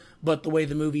cool. But the way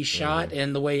the movie's shot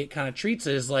and the way it kind of treats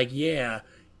it is like, yeah,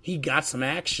 he got some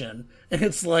action. And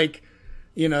it's like,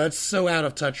 it's so out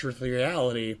of touch with the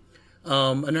reality.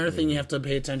 Another thing you have to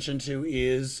pay attention to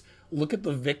is look at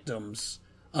the victims.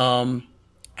 How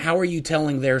are you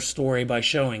telling their story by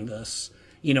showing this?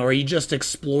 Are you just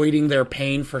exploiting their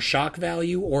pain for shock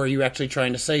value, or are you actually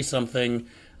trying to say something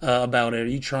about it? Are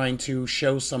you trying to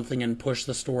show something and push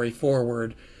the story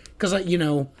forward? Because, I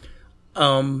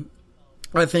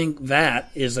think that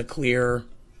is a clear,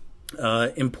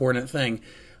 important thing.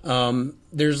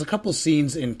 There's a couple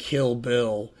scenes in Kill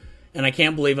Bill, and I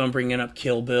can't believe I'm bringing up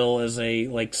Kill Bill as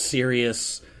a,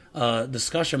 serious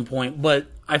discussion point, but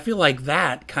I feel like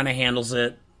that kind of handles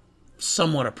it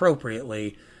somewhat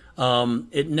appropriately.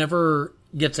 It never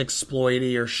gets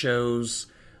exploity or shows...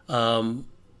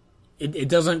 It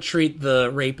doesn't treat the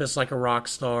rapist like a rock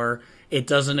star. It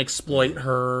doesn't exploit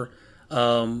her,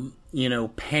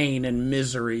 pain and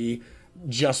misery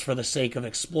just for the sake of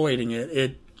exploiting it.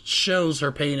 It shows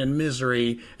her pain and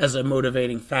misery as a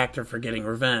motivating factor for getting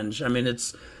revenge. I mean,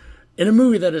 it's in a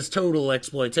movie that is total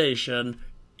exploitation.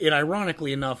 It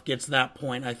ironically enough gets that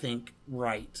point, I think,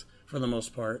 right for the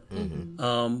most part.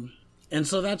 Mm-hmm. And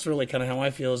so that's really kind of how I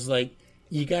feel, is like,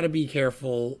 you got to be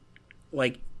careful.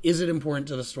 Like, is it important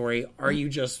to the story? Are you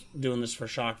just doing this for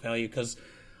shock value? Because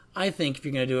I think if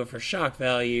you're going to do it for shock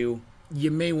value,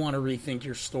 you may want to rethink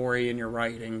your story and your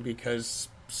writing, because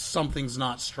something's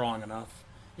not strong enough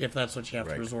if that's what you have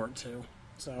to resort to.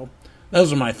 So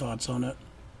those are my thoughts on it.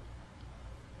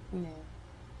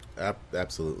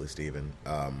 Absolutely, Stephen.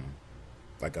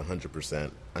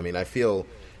 100%. I mean,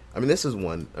 this is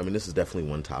definitely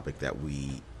one topic that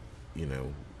we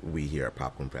here at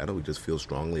Popcorn Panel, we just feel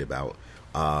strongly about.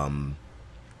 And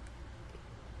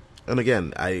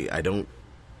again, I don't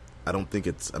think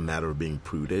it's a matter of being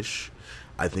prudish.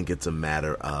 I think it's a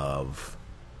matter of,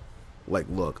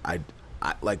 look, I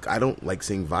don't like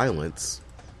seeing violence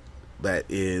that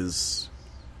is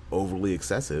overly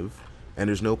excessive, and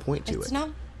there's no point to it. It's not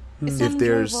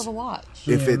enjoyable to watch.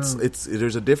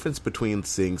 There's a difference between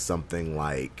seeing something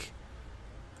like,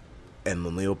 and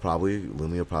Lindley will probably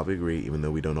agree, even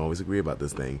though we don't always agree about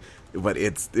this thing, but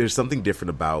there's something different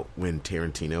about when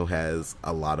Tarantino has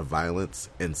a lot of violence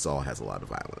and Saw has a lot of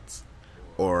violence,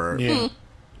 or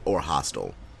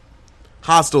Hostel.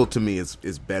 Hostel to me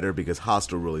is better because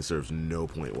Hostel really serves no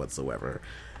point whatsoever.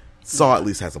 Saw at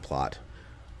least has a plot,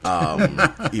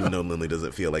 even though Lindley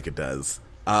doesn't feel like it does.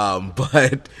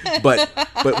 But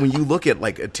when you look at a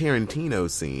Tarantino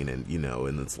scene, and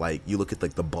and it's like you look at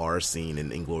the bar scene in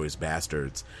Inglourious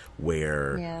Basterds,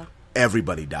 where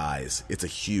everybody dies. It's a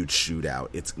huge shootout.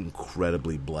 It's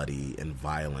incredibly bloody and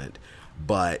violent,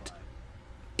 but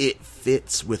it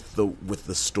fits with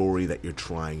the story that you're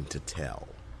trying to tell.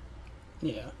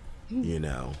 Yeah. You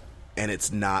know? And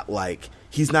it's not like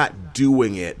he's not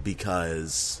doing it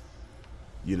because,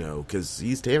 you know, because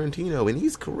he's Tarantino and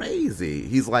he's crazy.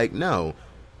 He's like, no,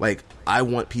 like, I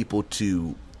want people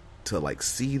to like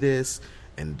see this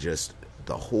and just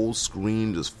the whole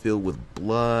screen just filled with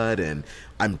blood, and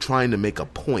I'm trying to make a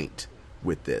point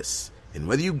with this. And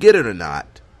whether you get it or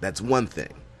not, that's one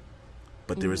thing.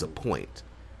 But there is a point.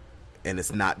 And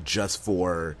it's not just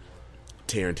for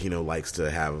Tarantino likes to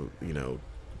have, you know,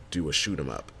 do a shoot 'em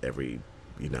up every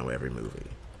movie.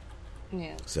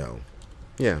 Yeah. So,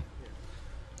 yeah.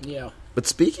 Yeah. But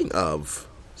speaking of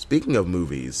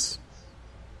movies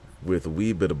with a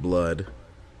wee bit of blood,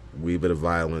 wee bit of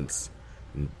violence,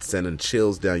 and sending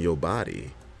chills down your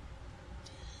body,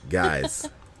 guys.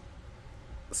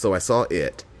 So I saw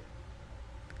it.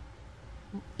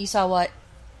 You saw what?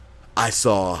 I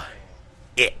saw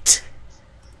it.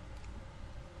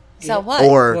 So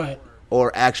what?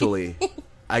 Or actually,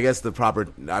 I guess the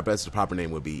proper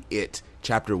name would be It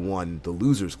Chapter 1: The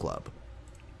Losers Club.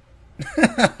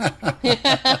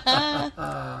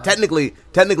 Technically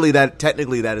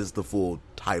that is the full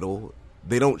title.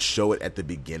 They don't show it at the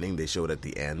beginning, they show it at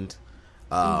the end.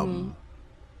 But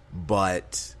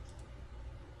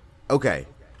okay.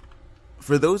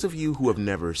 For those of you who have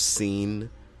never seen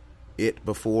it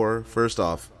before, first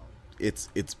off, it's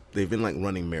they've been like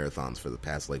running marathons for the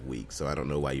past like week, so I don't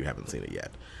know why you haven't seen it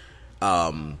yet.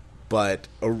 But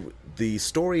the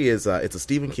story is it's a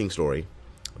Stephen King story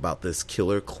about this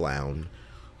killer clown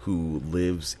who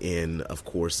lives in, of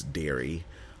course, Derry,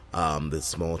 the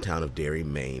small town of Derry,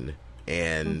 Maine,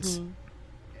 and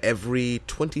every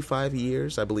 25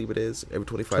 years, I believe it is, every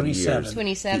 25 years.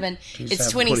 27. It's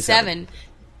 27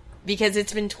 because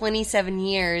it's been 27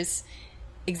 years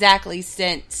exactly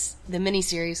since the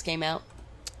miniseries came out.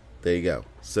 There you go.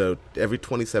 So every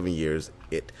 27 years,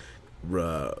 it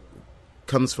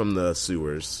comes from the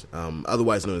sewers,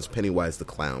 otherwise known as Pennywise the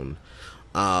Clown,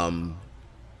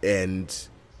 and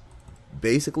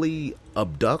basically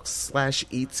abducts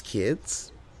 / eats kids.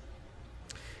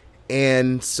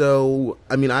 And so,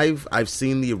 I mean, I've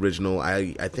seen the original.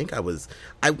 I think I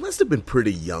must have been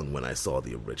pretty young when I saw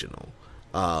the original,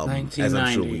 as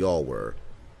I'm sure we all were.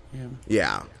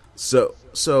 Yeah. So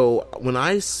when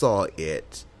I saw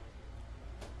it,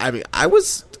 I mean, I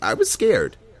was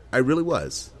scared. I really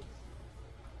was.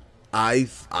 I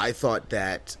thought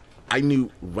that I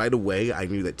knew right away. I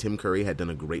knew that Tim Curry had done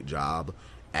a great job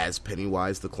as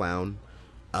Pennywise the Clown.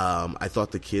 I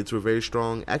thought the kids were very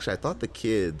strong. Actually, I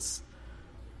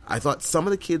thought some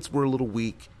of the kids were a little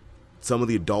weak. Some of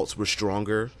the adults were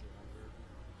stronger.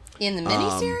 In the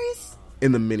miniseries?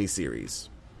 In the miniseries.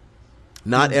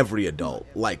 Not every adult.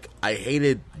 Like, I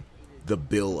hated the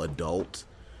Bill adult,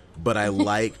 but I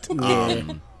liked...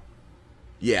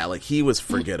 yeah, like, he was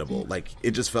forgettable. Like,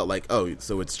 it just felt like, oh,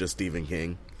 so it's just Stephen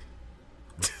King?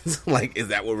 Like, is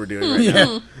that what we're doing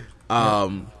right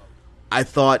now? I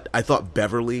thought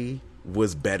Beverly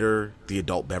was better. The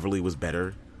adult Beverly was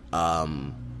better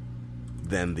than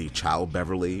the child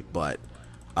Beverly. But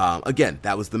again,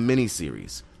 that was the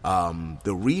miniseries.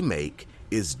 The remake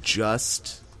is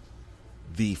just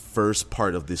the first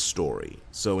part of this story.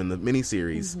 So in the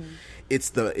miniseries,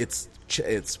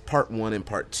 it's part 1 and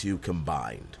part 2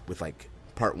 combined, with like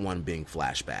part 1 being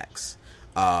flashbacks.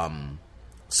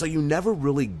 So you never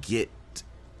really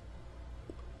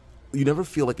you never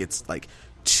feel like it's like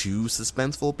too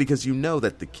suspenseful, because you know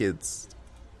that the kids,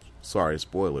 sorry,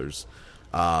 spoilers,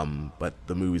 but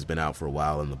the movie's been out for a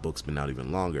while and the book's been out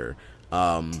even longer.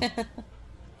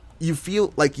 You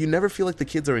feel like you never feel like the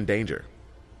kids are in danger.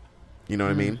 You know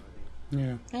what I mean?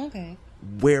 Yeah. Okay.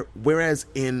 Whereas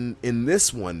in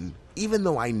this one, even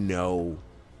though I know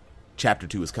chapter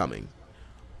 2 is coming,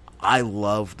 I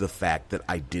love the fact that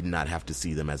I did not have to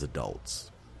see them as adults.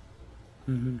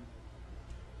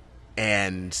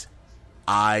 And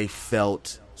I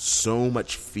felt so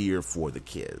much fear for the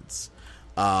kids.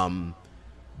 Bill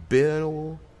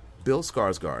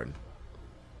Skarsgård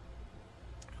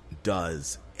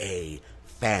does a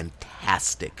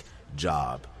fantastic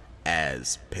job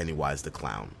as Pennywise the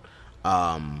Clown.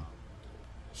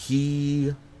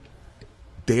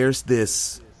 There's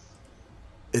this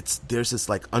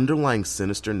like underlying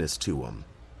sinisterness to him,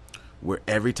 where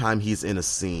every time he's in a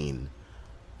scene,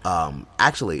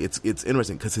 actually it's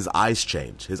interesting because his eyes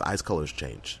change, his eyes colors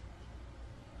change.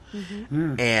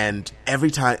 And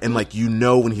every time, and like, you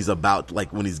know, when he's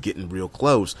when he's getting real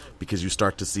close, because you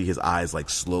start to see his eyes like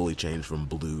slowly change from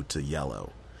blue to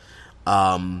yellow.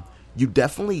 You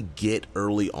definitely get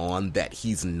early on that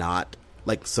he's not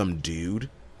like some dude.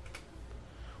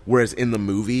 Whereas in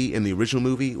the original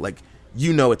movie, like,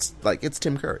 you know, it's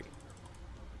Tim Curry.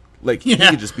 Like, he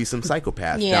could just be some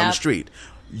psychopath down the street.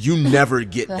 You never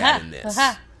get that in this.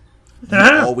 You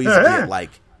always get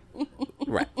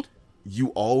right. You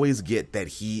always get that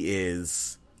he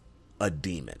is a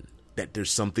demon. That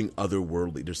there's something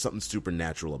otherworldly. There's something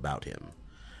supernatural about him.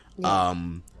 Yeah.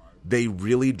 They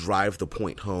really drive the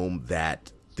point home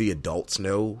that the adults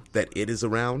know that it is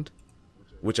around,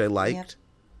 which I liked.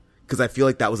 Because I feel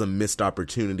like that was a missed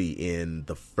opportunity in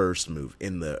the first move,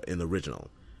 in the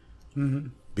original. Mm-hmm.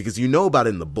 Because you know about it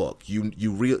in the book. In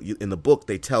the book,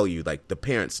 they tell you, like, the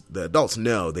adults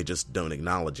know, they just don't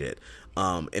acknowledge it.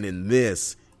 And in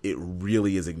this, it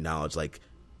really is acknowledged. Like,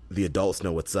 the adults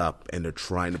know what's up, and they're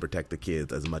trying to protect the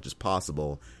kids as much as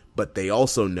possible. But they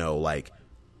also know, like,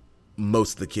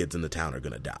 most of the kids in the town are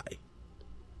going to die.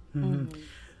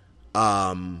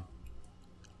 Mm-hmm.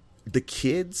 The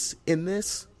kids in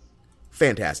this,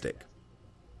 fantastic.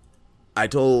 I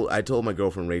told my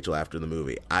girlfriend Rachel after the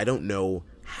movie, I don't know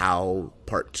how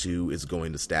part 2 is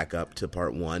going to stack up to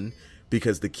part 1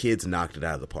 because the kids knocked it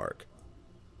out of the park.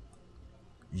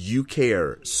 You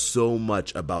care so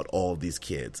much about all of these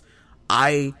kids.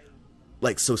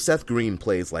 So Seth Green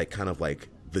plays like kind of like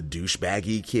the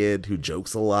douchebaggy kid who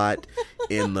jokes a lot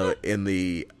in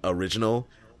the original.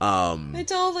 I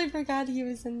totally forgot he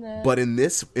was in that. But in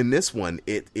this one,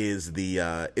 it is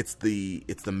it's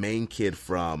the main kid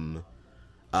from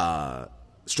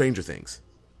Stranger Things,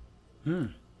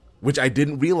 which I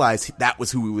didn't realize that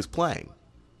was who he was playing,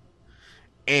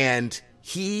 and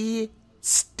he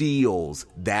steals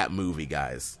that movie,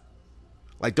 guys.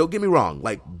 Like, don't get me wrong.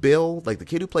 Like, Bill, like the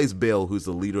kid who plays Bill, who's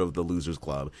the leader of the Losers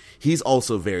Club, he's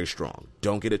also very strong.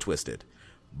 Don't get it twisted.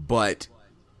 But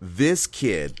this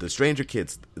kid, the Stranger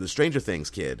Things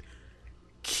kid,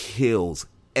 kills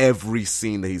every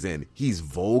scene that he's in. He's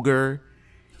vulgar.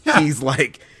 He's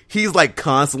like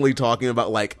constantly talking about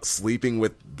like sleeping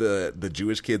with the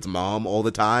Jewish kid's mom all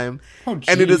the time. And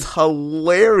it is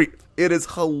hilarious. It is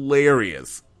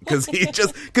hilarious.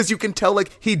 Because you can tell,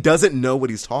 like, he doesn't know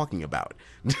what he's talking about.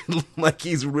 Like,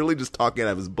 he's really just talking out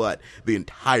of his butt the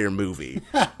entire movie.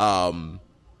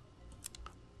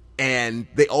 And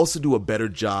they also do a better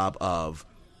job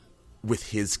with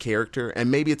his character.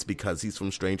 And maybe it's because he's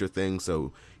from Stranger Things,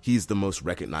 so he's the most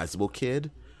recognizable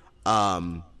kid.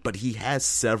 But he has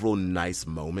several nice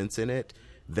moments in it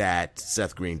that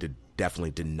Seth Green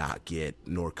definitely did not get,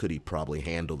 nor could he probably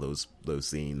handle those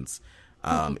scenes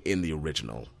in the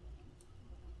original.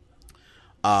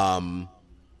 But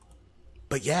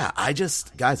yeah, I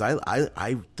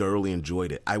thoroughly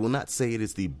enjoyed it. I will not say it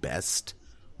is the best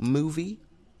movie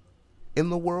in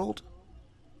the world,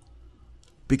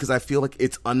 because I feel like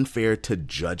it's unfair to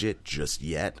judge it just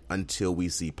yet until we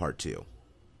see part 2.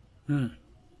 You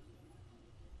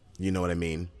know what I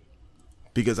mean?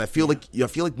 Because I feel like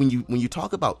when you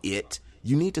talk about it,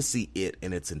 you need to see it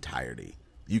in its entirety.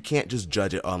 You can't just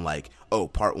judge it on like, oh,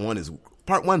 part 1's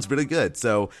really good,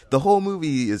 so the whole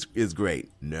movie is great.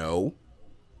 No.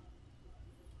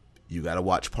 You got to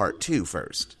watch part 2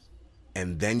 first.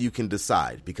 And then you can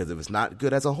decide, because if it's not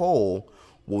good as a whole,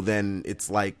 well, then it's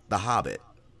like The Hobbit.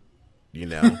 You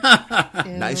know?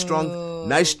 nice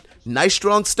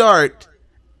strong start,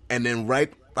 and then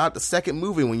right about the second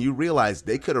movie when you realize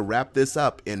they could have wrapped this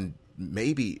up in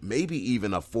maybe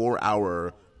even a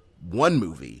 4-hour one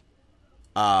movie.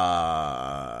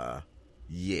 Yeah.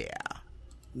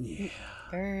 You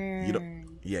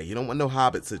don't want no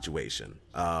Hobbit situation.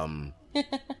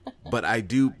 But I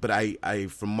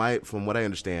from what I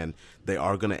understand, they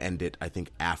are going to end it, I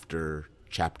think, after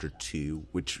chapter 2,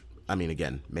 which, I mean,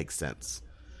 again, makes sense.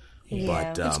 Yeah.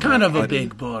 But it's kind of a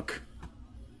big book.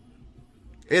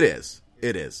 It is.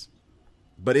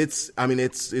 But it's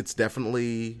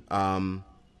definitely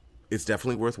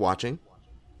worth watching.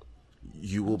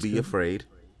 You will be afraid.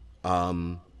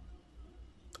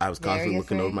 I was constantly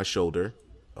looking over my shoulder.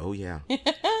 Oh yeah.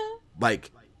 like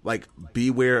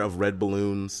beware of red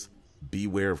balloons,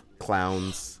 beware of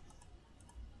clowns.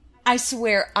 I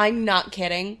swear, I'm not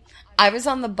kidding. I was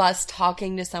on the bus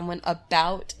talking to someone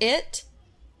about it,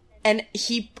 and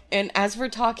as we're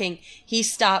talking, he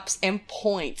stops and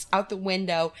points out the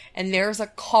window, and there's a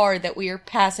car that we are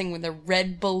passing with a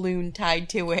red balloon tied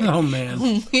to it. Oh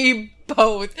man. We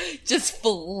both just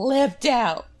flipped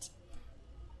out.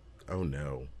 Oh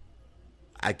no.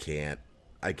 I can't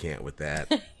with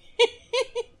that.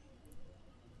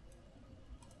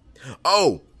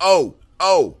 Oh,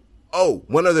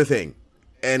 one other thing.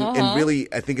 And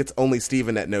really, I think it's only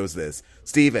Steven that knows this.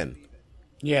 Steven,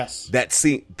 Yes. That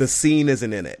scene, the scene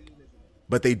isn't in it,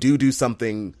 but they do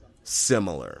something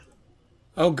similar.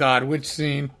 Oh God, which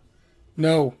scene?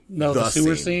 No, the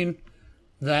sewer scene.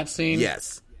 That scene.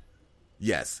 Yes.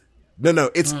 No,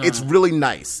 it's really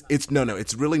nice. It's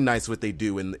really nice what they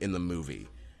do in the movie.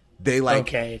 They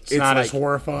it's not as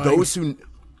horrifying. Those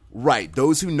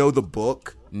who know the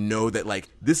book know that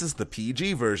this is the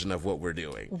PG version of what we're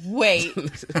doing. Wait.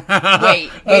 Okay,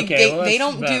 they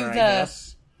don't do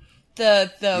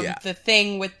the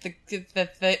thing with the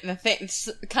thing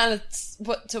kind of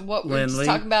what we're just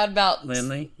talking about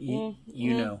Lindley. You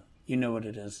know what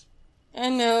it is. I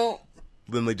know.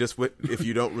 Lindley, if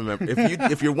you don't remember,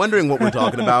 if you're wondering what we're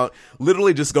talking about,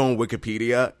 literally just go on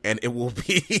Wikipedia and it will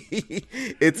be.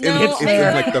 it's in the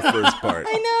first part.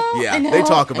 I know. They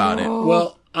talk about it.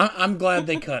 Well, I'm glad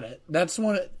they cut it. That's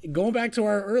going back to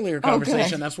our earlier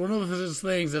conversation. That's one of those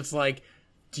things that's like,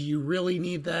 do you really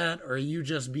need that, or are you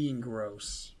just being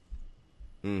gross?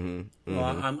 Mm-hmm. Well,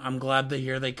 I'm glad to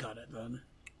hear they cut it then.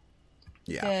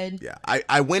 Yeah, Good. yeah.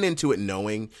 I went into it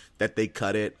knowing that they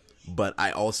cut it, but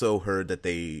I also heard that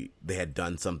they had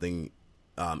done something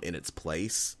in its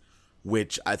place,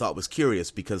 which I thought was curious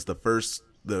because the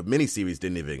miniseries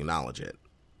didn't even acknowledge it.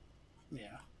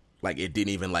 Yeah, it didn't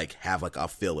even have a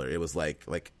filler. It was like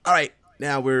all right,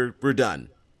 now we're done.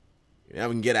 Now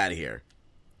we can get out of here.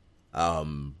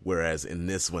 Whereas in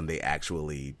this one, they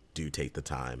actually do take the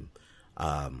time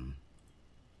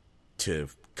to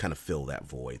kind of fill that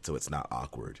void, so it's not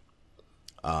awkward.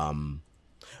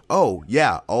 Oh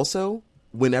yeah. Also,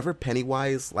 whenever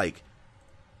Pennywise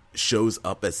shows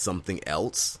up as something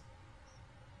else,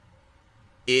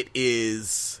 it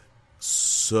is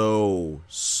so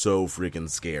freaking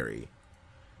scary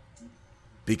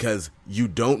because you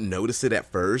don't notice it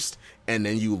at first, and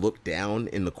then you look down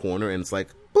in the corner and it's like,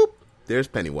 boop, there's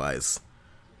Pennywise.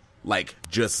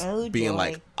 Just being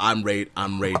joy. I'm ready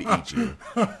to eat you.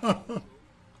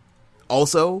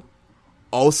 Also,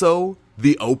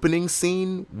 the opening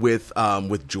scene with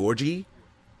Georgie,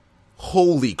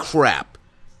 holy crap!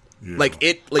 Yeah.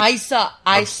 I saw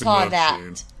that.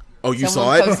 Scene. Oh, you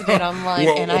Someone saw it? posted it online,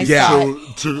 and I yeah. saw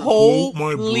it. To quote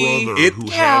my Holy brother, who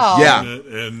cow. has seen it,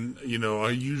 and I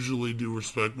usually do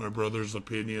respect my brother's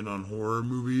opinion on horror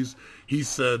movies. He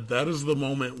said that is the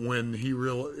moment when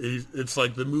it's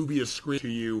like the movie is screaming to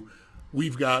you,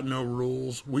 "We've got no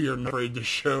rules. We are not afraid to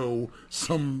show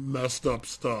some messed up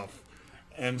stuff."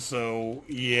 And so,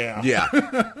 yeah. Yeah.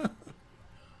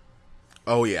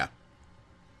 Oh, yeah.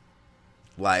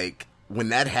 When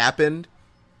that happened,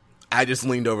 I just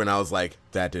leaned over and I was like,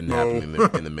 that didn't happen in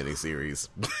the miniseries.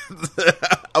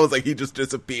 I was like, he just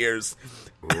disappears.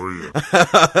 Oh, yeah.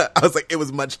 I was like, it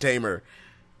was much tamer.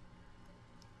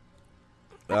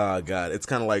 Oh, God. It's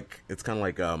kind of like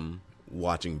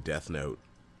watching Death Note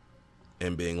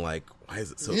and being like, why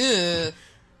is it so... Ugh.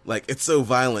 It's so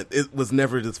violent. It was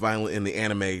never this violent in the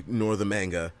anime nor the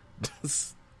manga.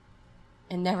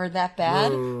 And never that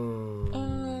bad?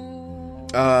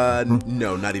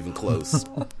 No, not even close.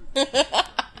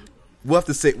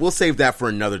 We'll save that for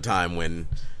another time when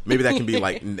maybe that can be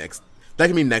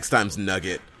next time's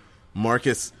nugget.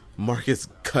 Marcus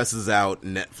cusses out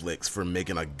Netflix for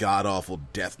making a god-awful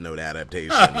Death Note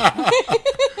adaptation.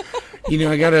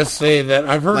 I gotta say that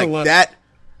I've heard a lot... that.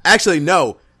 Actually,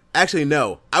 no. I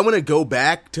want to go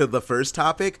back to the first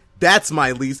topic. That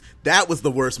was the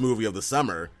worst movie of the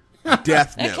summer.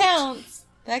 Death Note.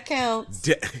 That counts.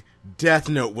 Death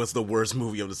Note was the worst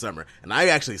movie of the summer. And I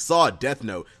actually saw Death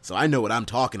Note, so I know what I'm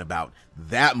talking about.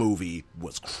 That movie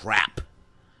was crap.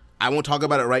 I won't talk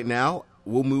about it right now.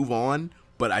 We'll move on.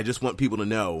 But I just want people to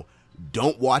know,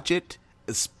 don't watch it,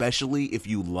 especially if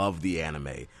you love the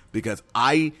anime. Because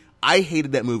I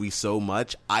hated that movie so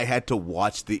much, I had to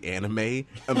watch the anime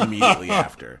immediately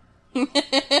after.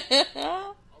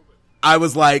 I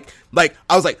was like,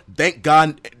 thank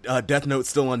God Death Note's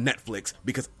still on Netflix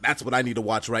because that's what I need to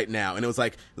watch right now. And it was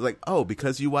like, oh,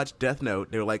 because you watched Death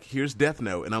Note, they were like, here's Death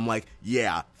Note. And I'm like,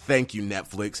 yeah, thank you,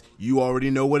 Netflix. You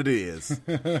already know what it is.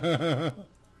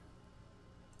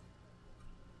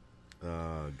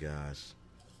 Oh, gosh.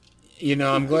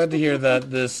 I'm glad to hear that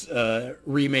this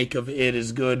remake of It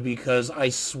is good because I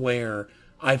swear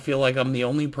I feel like I'm the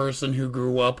only person who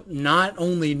grew up not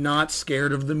only not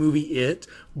scared of the movie It,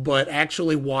 but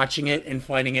actually watching it and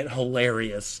finding it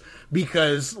hilarious.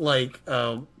 Because,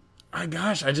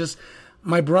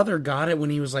 my brother got it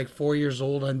when he was 4 years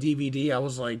old on DVD. I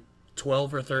was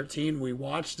 12 or 13. We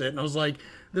watched it and I was like,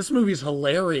 this movie's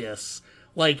hilarious.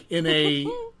 In a...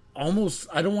 almost,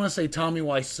 I don't want to say Tommy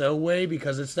Wiseau way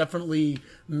because it's definitely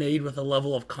made with a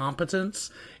level of competence.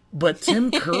 But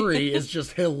Tim Curry is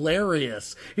just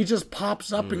hilarious. He just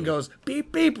pops up and goes,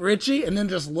 beep, beep, Richie, and then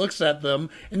just looks at them,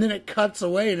 and then it cuts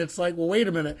away, and it's like, well, wait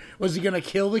a minute. Was he going to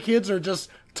kill the kids or just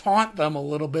taunt them a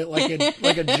little bit like a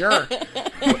jerk?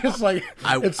 It's like,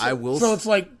 so it's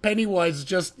like Pennywise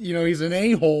just, he's an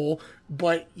a-hole,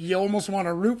 but you almost want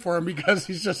to root for him because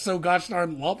he's just so gosh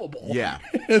darn lovable. Yeah.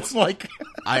 It's like...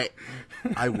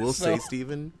 I will say,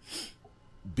 Steven,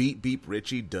 Beep Beep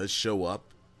Richie does show up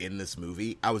in this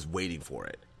movie. I was waiting for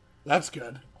it. That's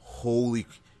good. Holy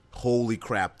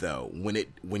crap, though.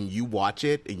 When you watch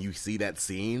it and you see that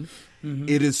scene,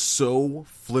 it is so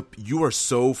you are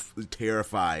so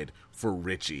terrified for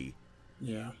Richie.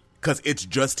 Yeah. Because it's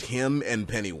just him and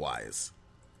Pennywise.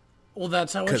 Well,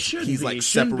 that's how it should be. He's like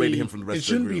separating him from the rest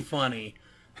of the group. It shouldn't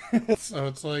be funny. So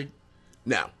it's like...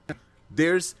 Now,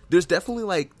 there's definitely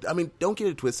like, I mean, don't get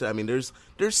it twisted. I mean, there's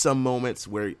some moments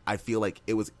where I feel like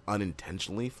it was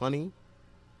unintentionally funny.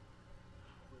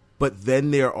 But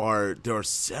then there are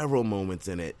several moments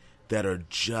in it that are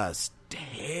just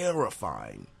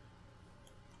terrifying.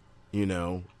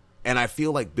 And I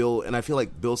feel like Bill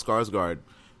Skarsgård,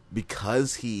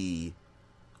 because he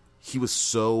was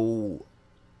so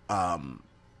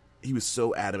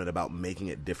adamant about making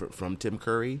it different from Tim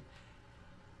Curry.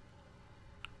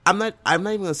 I'm not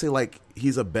even gonna say like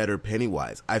he's a better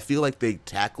Pennywise. I feel like they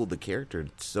tackled the character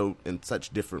in such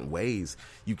different ways.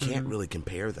 You can't really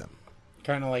compare them.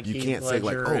 Kind of like you Heath can't say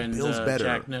like, Ledger oh, and Bill's better.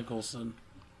 Jack Nicholson.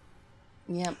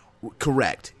 Yep.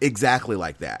 Correct. Exactly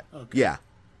like that. Okay. Yeah.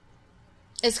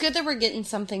 It's good that we're getting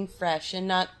something fresh and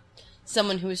not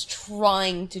someone who is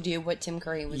trying to do what Tim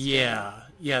Curry was doing.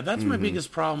 Yeah. That's my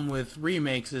biggest problem with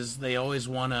remakes is they always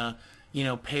want to,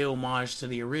 pay homage to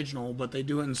the original, but they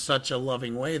do it in such a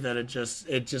loving way that it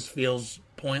just feels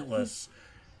pointless.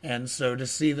 And so to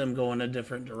see them go in a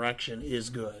different direction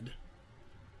is good.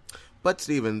 But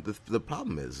Steven, the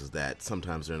problem is that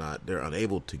sometimes they're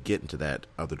unable to get into that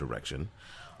other direction.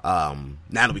 Now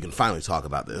that we can finally talk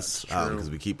about this, because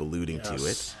we keep alluding to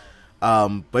it.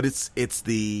 But it's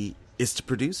the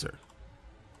producer.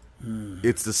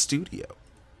 It's the studio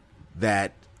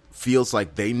that feels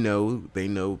like they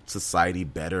know society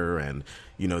better, and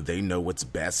they know what's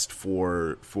best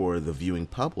for the viewing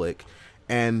public.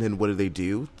 And then what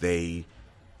do? They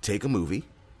take a movie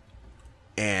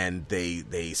and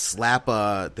they slap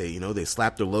they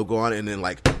slap their logo on it, and then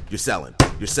like, you're selling.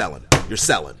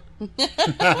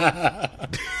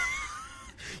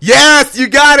 Yes, you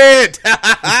got it.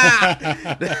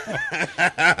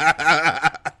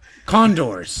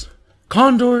 Condors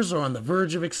are on the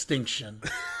verge of extinction.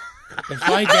 If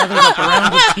I gathered up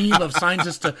around a team of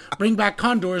scientists to bring back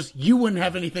condors, you wouldn't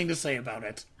have anything to say about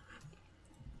it.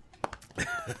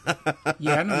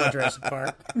 Yeah, I know about Jurassic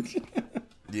Park.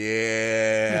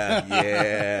 Yeah,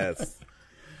 yes.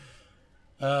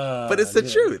 But it's the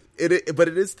truth. It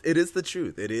is the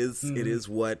truth. It is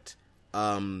what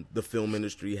the film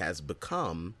industry has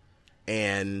become,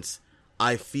 and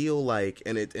I feel like,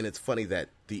 and it's funny that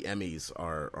the Emmys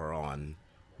are on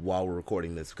while we're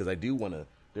recording this, because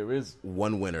there is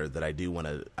one winner that I do want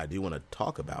to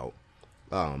talk about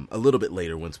a little bit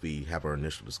later once we have our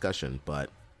initial discussion, but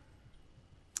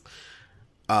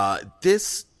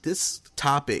this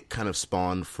topic kind of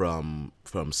spawned from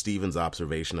Steven's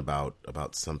observation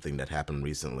about something that happened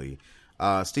recently.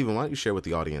 Steven, why don't you share with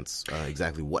the audience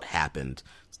exactly what happened?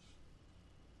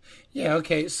 Yeah,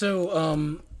 okay.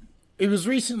 So it was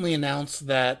recently announced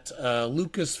that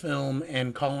Lucasfilm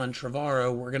and Colin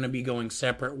Trevorrow were going to be going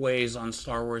separate ways on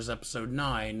Star Wars Episode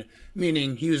 9,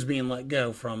 meaning he was being let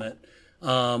go from it. They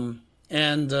haven't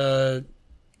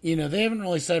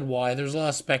really said why. There's a lot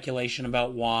of speculation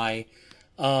about why.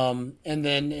 And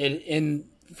then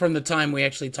from the time we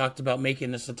actually talked about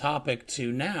making this a topic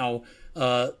to now,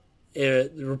 the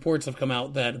reports have come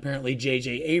out that apparently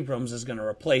J.J. Abrams is going to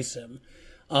replace him.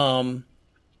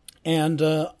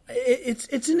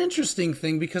 It's an interesting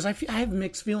thing because I have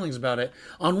mixed feelings about it.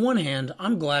 On one hand,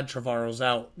 I'm glad Trevorrow's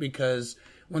out, because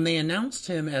when they announced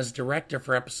him as director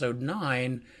for Episode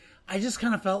 9, I just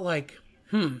kind of felt like,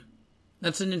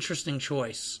 that's an interesting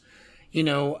choice.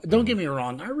 Don't get me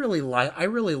wrong, I really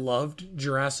loved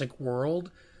Jurassic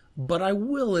World, but I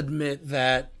will admit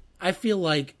that I feel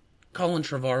like Colin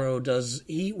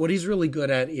Trevorrow what he's really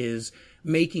good at is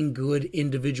making good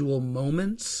individual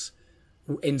moments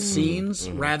and scenes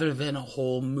rather than a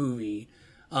whole movie.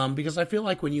 Because I feel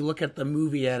like when you look at the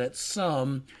movie at its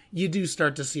sum, you do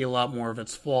start to see a lot more of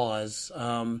its flaws,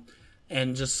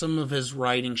 and just some of his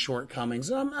writing shortcomings.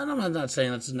 And I'm not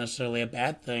saying that's necessarily a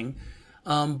bad thing,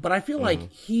 but I feel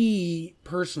like he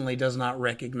personally does not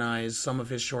recognize some of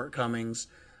his shortcomings.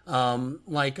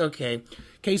 Like, okay,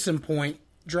 case in point,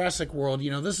 Jurassic World,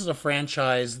 this is a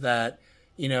franchise that,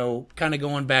 kind of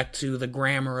going back to the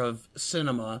grammar of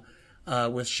cinema,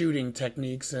 with shooting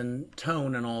techniques and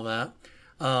tone and all that.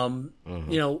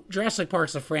 Jurassic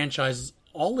Park's a franchise.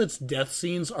 All its death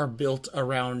scenes are built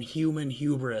around human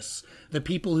hubris. The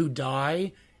people who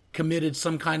die committed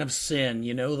some kind of sin.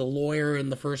 The lawyer in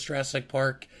the first Jurassic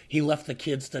Park, he left the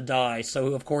kids to die, so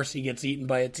of course he gets eaten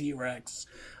by a T-Rex.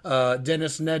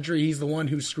 Dennis Nedry, he's the one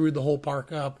who screwed the whole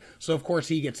park up, so of course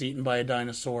he gets eaten by a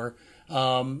dinosaur.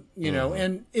 And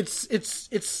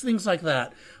it's things like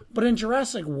that. But in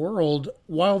Jurassic World,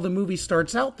 while the movie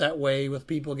starts out that way with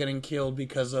people getting killed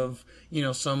because of,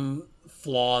 some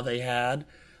flaw they had,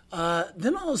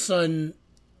 then all of a sudden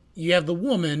you have the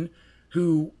woman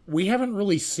who we haven't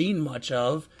really seen much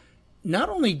of, not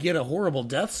only get a horrible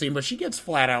death scene, but she gets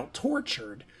flat out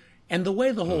tortured. And the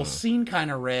way the whole scene kind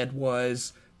of read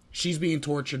was she's being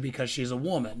tortured because she's a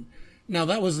woman. Now,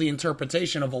 that was the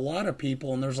interpretation of a lot of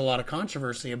people, and there's a lot of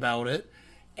controversy about it.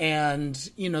 And,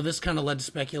 this kind of led to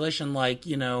speculation, like,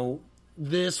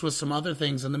 this with some other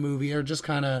things in the movie are just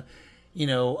kind of,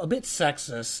 a bit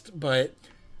sexist. But,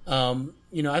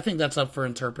 I think that's up for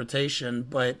interpretation.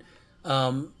 But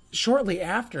shortly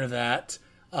after that,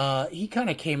 he kind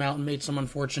of came out and made some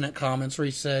unfortunate comments where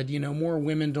he said, more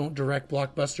women don't direct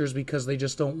blockbusters because they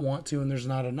just don't want to and there's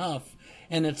not enough.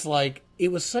 And it's like, it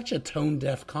was such a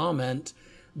tone-deaf comment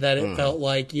that it felt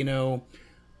like,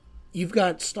 you've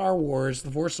got Star Wars,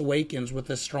 The Force Awakens, with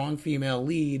a strong female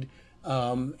lead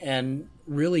and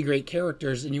really great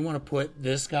characters, and you want to put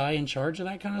this guy in charge of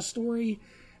that kind of story?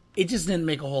 It just didn't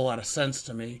make a whole lot of sense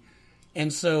to me.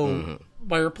 And so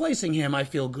by replacing him, I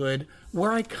feel good.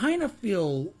 Where I kind of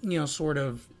feel,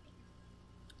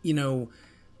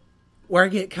 where I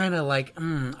get kind of like,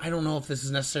 I don't know if this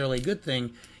is necessarily a good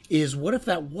thing, is what if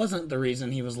that wasn't the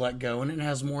reason he was let go, and it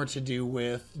has more to do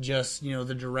with just,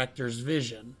 the director's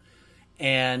vision.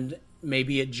 And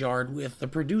maybe it jarred with the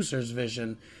producer's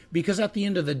vision. Because at the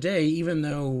end of the day, even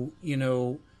though,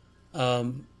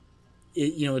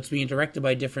 it's being directed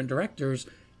by different directors,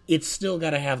 it's still got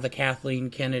to have the Kathleen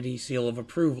Kennedy seal of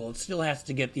approval. It still has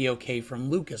to get the okay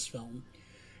from Lucasfilm.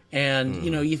 And,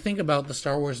 you think about the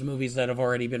Star Wars movies that have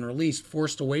already been released.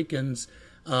 Force Awakens,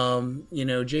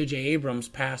 J.J. Abrams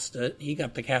passed it. He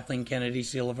got the Kathleen Kennedy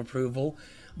seal of approval.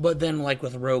 But then, like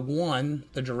with Rogue One,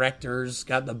 the directors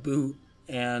got the boot,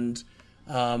 and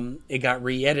it got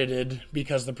re-edited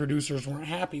because the producers weren't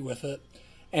happy with it.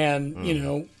 And,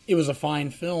 it was a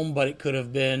fine film, but it could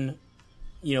have been,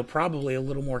 probably a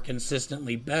little more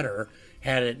consistently better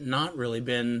had it not really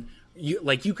been...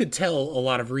 You could tell a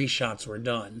lot of reshots were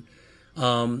done.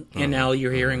 And now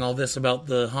you're hearing all this about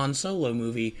the Han Solo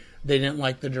movie. They didn't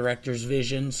like the director's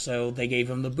vision, so they gave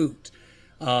him the boot.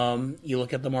 You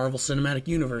look at the Marvel Cinematic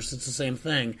Universe, it's the same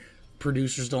thing.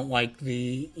 Producers don't like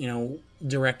the,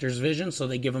 director's vision, so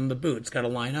they give him the boot. It's got to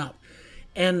line up.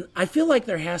 And I feel like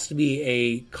there has to be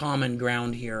a common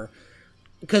ground here.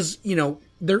 Because,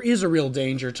 there is a real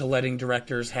danger to letting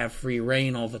directors have free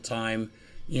reign all the time.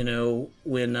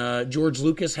 When George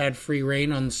Lucas had free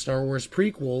reign on the Star Wars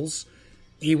prequels,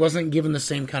 he wasn't given the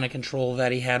same kind of control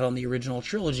that he had on the original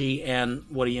trilogy, and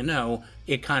what do you know?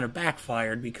 It kind of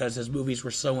backfired because his movies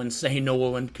were so insane no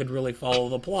one could really follow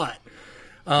the plot.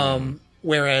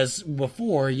 Whereas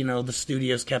before, the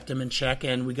studios kept him in check,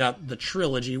 and we got the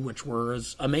trilogy, which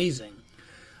was amazing.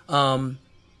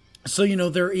 So,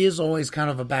 there is always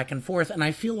kind of a back and forth, and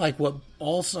I feel like what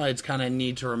all sides kind of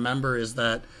need to remember is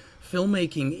that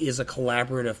filmmaking is a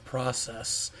collaborative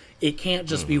process. It can't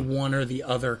just be one or the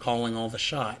other calling all the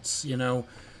shots,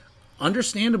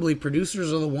 Understandably,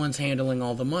 producers are the ones handling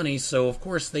all the money, so of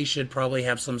course they should probably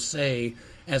have some say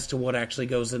as to what actually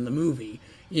goes in the movie.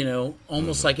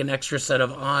 Almost like an extra set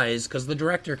of eyes, because the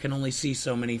director can only see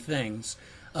so many things.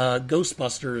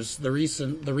 Ghostbusters,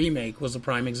 the remake, was a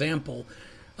prime example.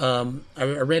 I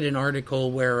read an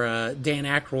article where Dan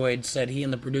Aykroyd said he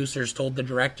and the producers told the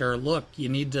director, "Look, you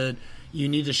need to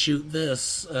shoot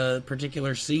this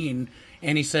particular scene,"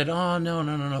 and he said, "Oh,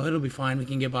 no, it'll be fine. We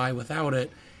can get by without it."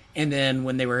 And then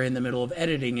when they were in the middle of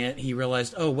editing it, he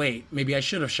realized, "Oh wait, maybe I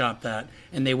should have shot that,"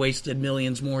 and they wasted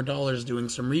millions more dollars doing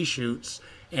some reshoots,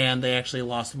 and they actually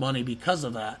lost money because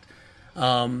of that.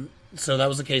 So that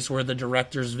was a case where the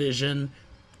director's vision,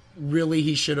 really,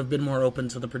 he should have been more open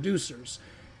to the producers.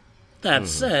 That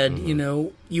said,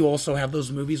 you also have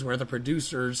those movies where the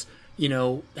producers,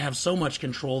 have so much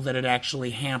control that it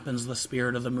actually hampers the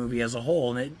spirit of the movie as a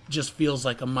whole. And it just feels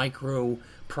like a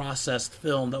micro-processed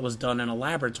film that was done in a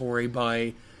laboratory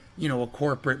by, a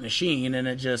corporate machine, and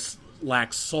it just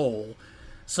lacks soul.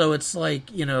 So it's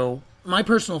like, my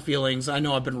personal feelings, I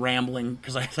know I've been rambling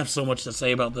because I have so much to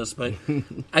say about this, but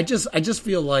I just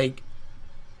feel like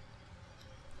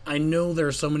I know there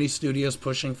are so many studios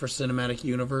pushing for cinematic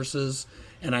universes,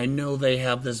 and I know they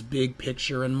have this big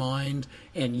picture in mind,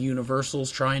 and Universal's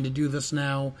trying to do this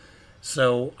now.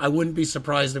 So I wouldn't be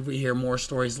surprised if we hear more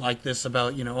stories like this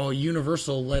about,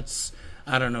 Universal lets,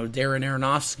 I don't know, Darren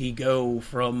Aronofsky go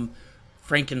from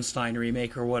Frankenstein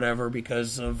remake or whatever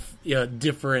because of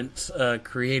different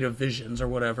creative visions or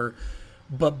whatever.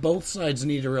 But both sides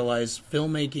need to realize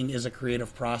filmmaking is a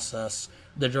creative process.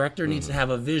 The director needs to have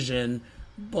a vision,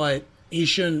 but he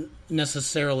shouldn't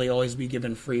necessarily always be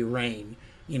given free rein.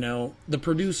 The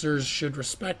producers should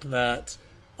respect that,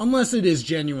 unless it is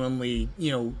genuinely,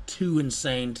 too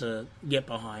insane to get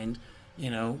behind,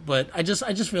 But I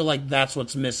just feel like that's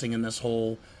what's missing in this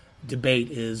whole debate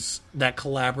is that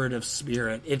collaborative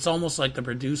spirit. It's almost like the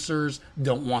producers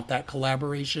don't want that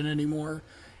collaboration anymore,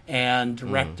 and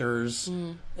directors,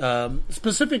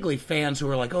 specifically fans who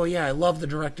are like, oh yeah, I love the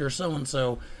director so and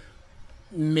so.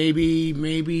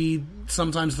 Maybe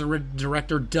sometimes the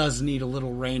director does need a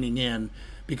little reining in,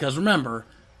 because remember,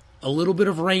 a little bit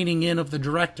of reining in of the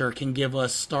director can give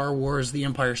us Star Wars The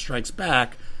Empire Strikes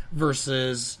Back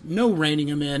versus no reining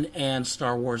him in and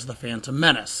Star Wars The Phantom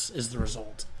Menace is the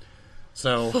result.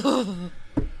 So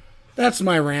that's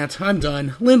my rant. I'm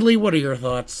done. Lindley, what are your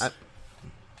thoughts?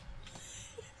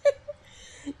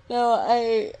 No,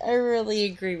 I really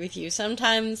agree with you.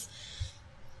 Sometimes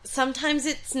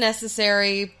it's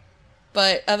necessary,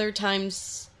 but other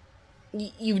times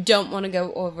you don't want to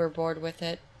go overboard with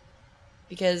it.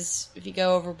 Because if you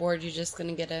go overboard, you're just going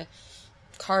to get a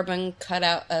carbon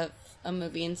cutout of a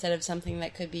movie instead of something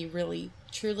that could be really,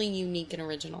 truly unique and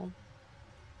original.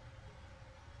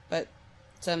 But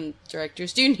some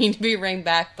directors do need to be reined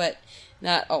back, but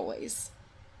not always.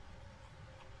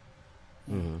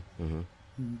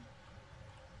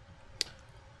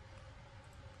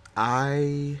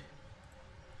 I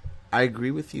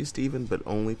agree with you, Stephen, but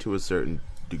only to a certain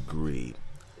degree.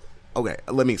 Okay,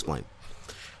 let me explain.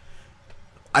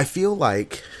 I feel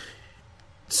like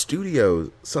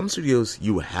some studios,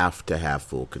 you have to have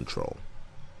full control.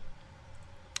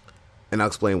 And I'll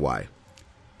explain why.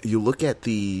 You look at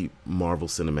the Marvel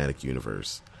Cinematic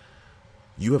Universe,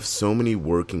 you have so many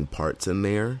working parts in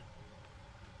there.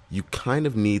 You kind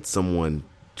of need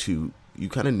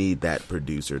that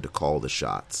producer to call the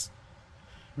shots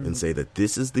and say that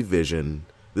this is the vision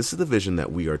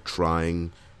that we are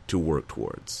trying to work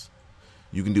towards.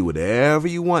 You can do whatever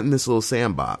you want in this little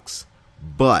sandbox,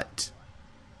 but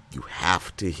you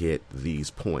have to hit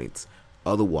these points.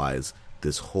 Otherwise,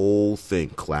 this whole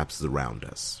thing collapses around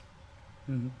us.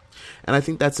 And I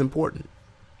think that's important.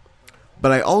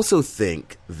 But I also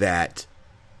think that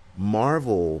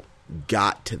Marvel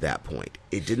got to that point.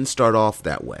 It didn't start off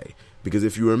that way. Because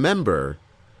if you remember,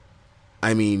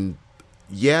 I mean,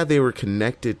 yeah, they were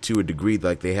connected to a degree,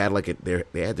 like they had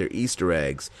their Easter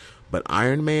eggs, but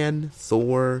Iron Man,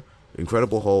 Thor,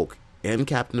 Incredible Hulk, and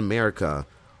Captain America,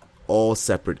 all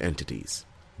separate entities.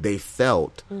 They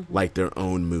felt like their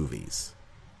own movies.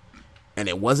 And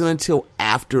it wasn't until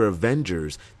after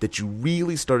Avengers that you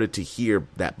really started to hear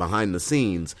that behind the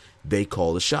scenes, they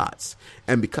call the shots.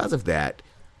 And because of that,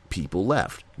 people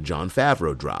left. Jon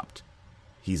Favreau dropped.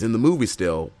 He's in the movie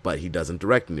still, but he doesn't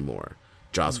direct anymore.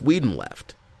 Joss Whedon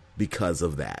left because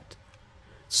of that.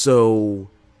 So,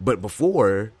 but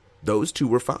before, those two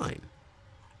were fine.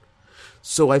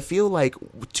 So I feel like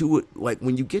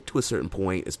when you get to a certain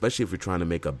point, especially if you're trying to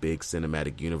make a big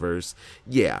cinematic universe,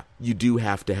 yeah, you do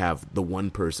have to have the one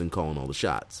person calling all the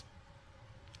shots.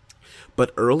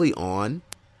 But early on,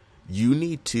 you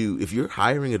need to, if you're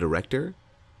hiring a director,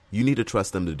 you need to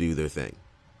trust them to do their thing.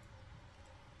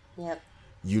 Yep.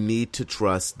 You need to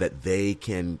trust that they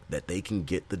can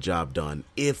get the job done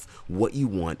if what you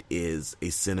want is a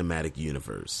cinematic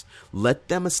universe. Let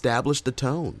them establish the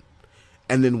tone.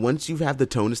 And then once you have the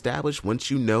tone established,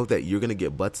 once you know that you're going to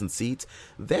get butts and seats,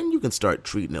 then you can start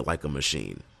treating it like a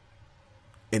machine.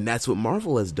 And that's what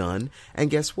Marvel has done. And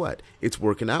guess what? It's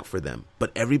working out for them.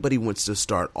 But everybody wants to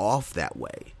start off that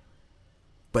way.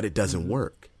 But it doesn't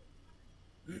work.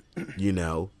 You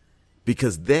know?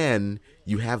 Because then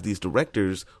you have these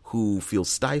directors who feel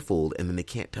stifled and then they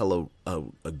can't tell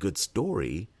a good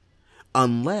story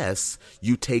unless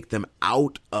you take them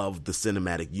out of the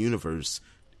cinematic universe,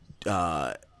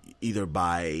 either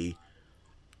by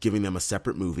giving them a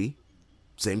separate movie,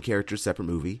 same character, separate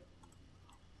movie,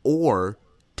 or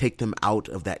take them out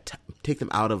of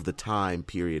the time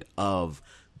period of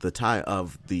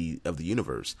the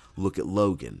universe. Look at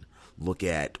Logan. Look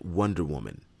at Wonder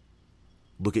Woman.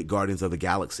 Look at Guardians of the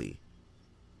Galaxy.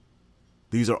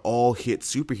 These are all hit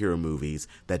superhero movies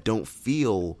that don't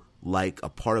feel like a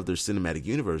part of their cinematic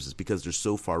universes because they're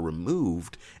so far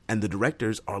removed, and the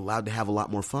directors are allowed to have a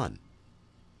lot more fun.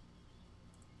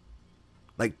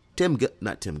 Like James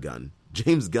Gunn.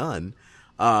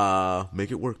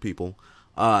 Make it work, people.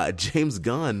 James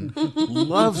Gunn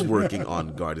loves working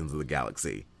on Guardians of the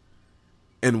Galaxy.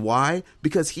 And why?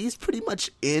 Because he's pretty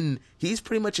much in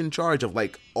charge of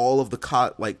like all of the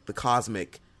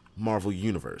cosmic Marvel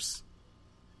universe.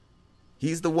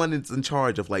 He's the one that's in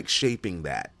charge of like shaping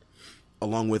that,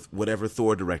 along with whatever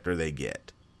Thor director they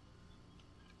get.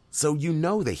 So you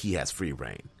know that he has free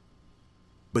reign.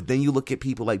 But then you look at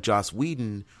people like Joss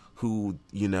Whedon, who,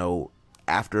 you know,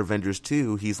 after Avengers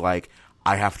 2, he's like,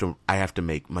 I have to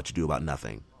make Much Ado About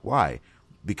Nothing. Why?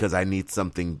 Because I need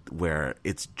something where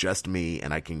it's just me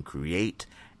and I can create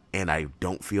and I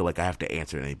don't feel like I have to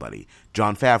answer to anybody.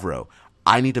 Jon Favreau,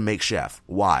 I need to make Chef.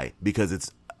 Why? Because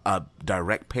it's a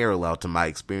direct parallel to my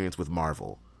experience with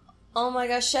Marvel. Oh my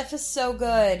gosh, Chef is so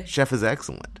good. Chef is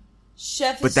excellent.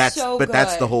 Chef is so good. That's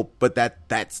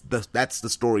the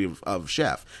story of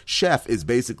Chef. Chef is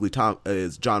basically Jon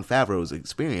Favreau's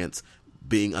experience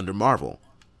being under Marvel,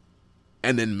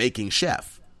 and then making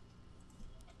Chef.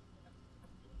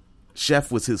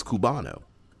 Chef was his Cubano.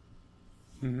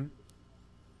 Mm-hmm.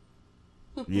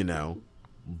 You know,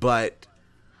 but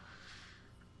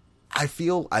I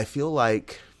feel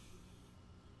like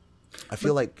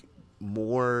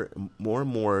more and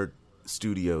more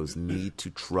studios need to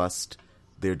trust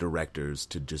their directors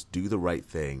to just do the right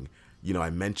thing. You know, I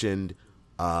mentioned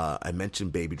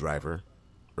Baby Driver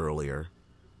earlier.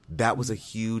 That was a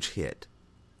huge hit,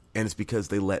 and it's because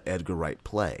they let Edgar Wright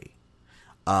play.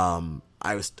 I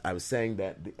was saying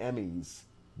that the Emmys,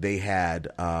 they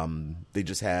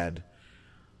just had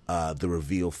the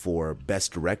reveal for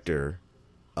Best Director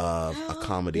of a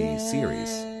comedy series.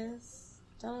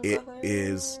 It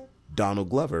is Donald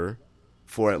Glover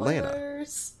for Atlanta.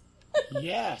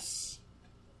 Yes.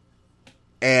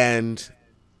 And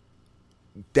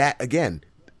that, again,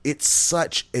 it's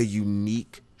such a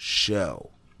unique show.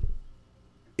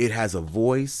 It has a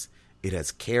voice. It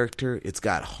has character. It's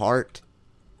got heart.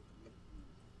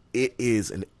 It is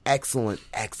an excellent,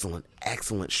 excellent,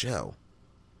 excellent show.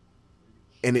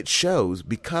 And it shows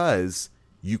because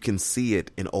you can see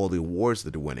it in all the awards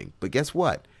that they're winning. But guess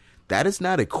what? That is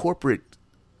not a corporate,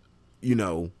 you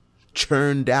know,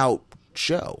 churned out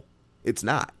show. It's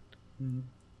not. Mm-hmm.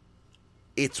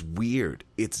 It's weird.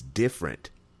 It's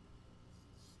different.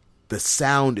 The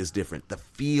sound is different. The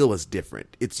feel is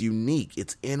different. It's unique.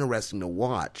 It's interesting to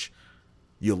watch.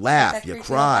 You laugh, you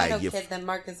cry. Kid that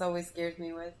Marcus always scares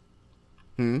me with.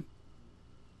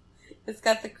 It's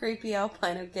got the creepy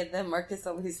albino kid that Marcus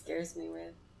always scares me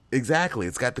with. Exactly.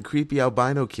 It's got the creepy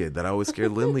albino kid that I always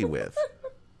scared Lindley with.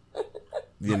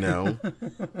 You know?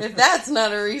 If that's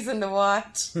not a reason to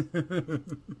watch.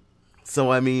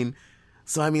 So I mean,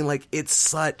 like, it's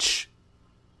such...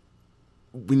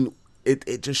 when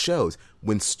it just shows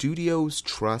when studios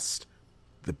trust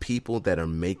the people that are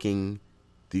making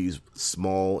these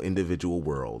small individual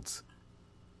worlds,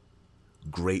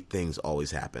 great things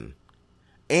always happen.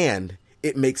 And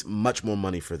it makes much more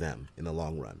money for them in the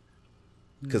long run.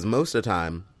 Because most of the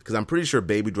time, because I'm pretty sure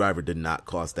Baby Driver did not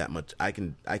cost that much. I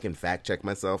can fact check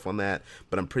myself on that,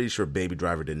 but I'm pretty sure Baby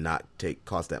Driver did not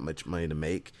cost that much money to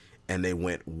make, and they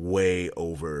went way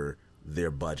over their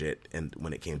budget and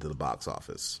when it came to the box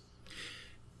office.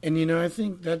 And, you know, I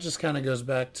think that just kind of goes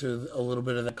back to a little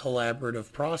bit of the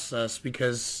collaborative process,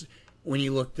 because when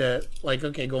you looked at, like,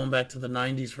 okay, going back to the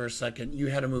 90s for a second, you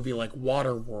had a movie like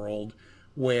Waterworld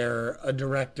where a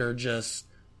director just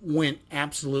went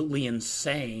absolutely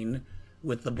insane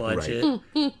with the budget,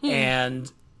 right.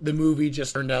 And the movie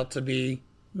just turned out to be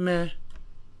meh,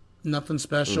 nothing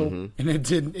special, and it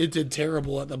did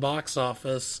terrible at the box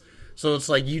office. So it's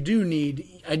like I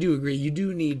do agree, you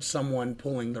do need someone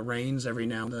pulling the reins every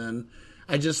now and then.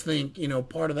 I just think, you know,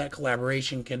 part of that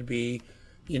collaboration can be,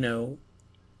 you know,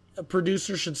 a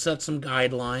producer should set some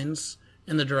guidelines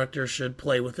and the director should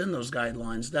play within those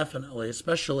guidelines, definitely,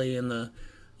 especially in the,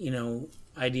 you know,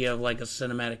 idea of like a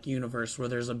cinematic universe where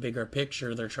there's a bigger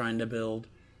picture they're trying to build.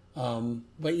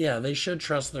 But yeah, they should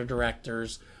trust their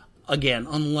directors. Again,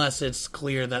 unless it's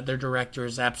clear that their director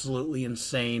is absolutely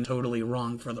insane, totally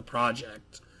wrong for the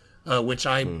project, which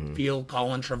I feel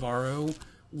Colin Trevorrow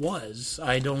was.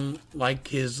 I don't like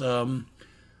his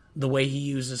the way he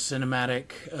uses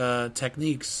cinematic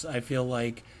techniques. I feel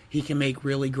like he can make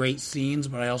really great scenes,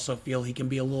 but I also feel he can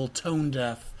be a little tone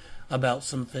deaf about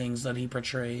some things that he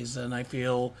portrays. And I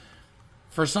feel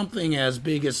for something as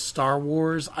big as Star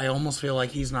Wars, I almost feel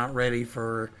like he's not ready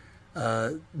for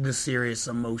the serious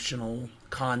emotional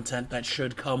content that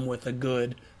should come with a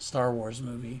good Star Wars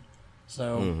movie.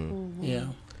 So, yeah.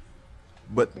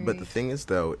 But the thing is,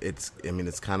 though, it's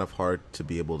kind of hard to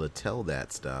be able to tell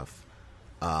that stuff.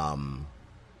 As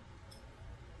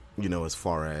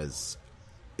far as,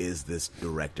 is this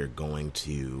director going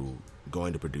to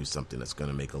produce something that's going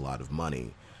to make a lot of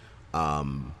money?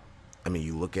 I'm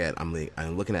looking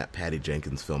at Patty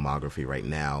Jenkins' filmography right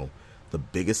now. The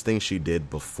biggest thing she did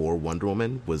before Wonder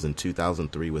Woman was in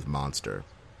 2003 with Monster.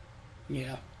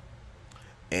 Yeah.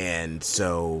 And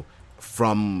so,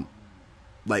 from,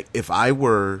 like, if I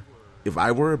were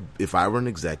an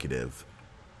executive,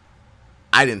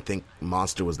 I didn't think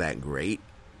Monster was that great.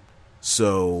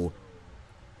 So,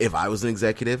 if I was an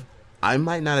executive, I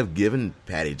might not have given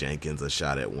Patty Jenkins a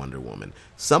shot at Wonder Woman.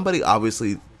 Somebody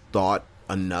obviously thought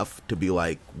enough to be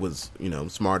like, was,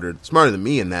 smarter than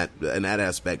me in that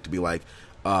aspect, to be like,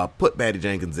 put Patty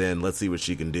Jenkins in, let's see what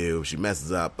she can do. If she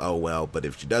messes up, oh well, but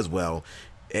if she does well,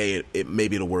 hey,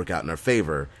 maybe it'll work out in her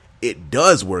favor. It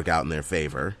does work out in their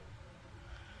favor.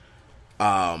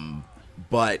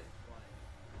 But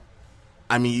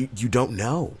I mean, you don't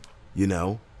know,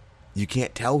 you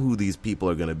can't tell who these people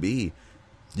are going to be.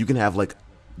 You can have like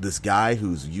this guy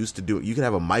who's used to do it. You can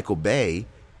have a Michael Bay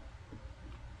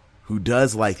who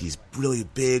does like these really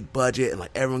big budget and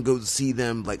like everyone goes to see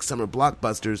them like summer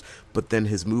blockbusters, but then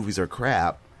his movies are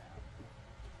crap.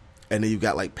 And then you've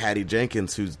got like Patty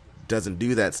Jenkins who doesn't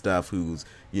do that stuff, who's,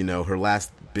 her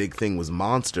last big thing was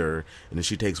Monster, and then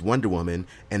she takes Wonder Woman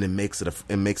and then makes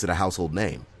it a household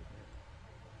name.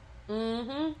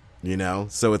 Mm-hmm.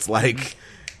 So it's like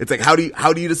how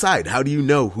do you decide? How do you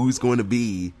know who's going to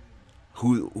be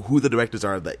who the directors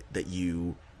are that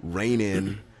you rein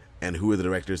in, and who are the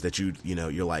directors that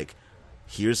you're like,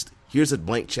 here's a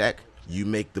blank check. You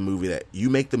make the movie that you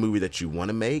want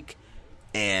to make,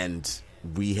 and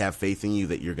we have faith in you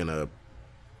that you're gonna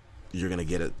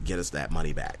get us that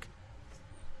money back.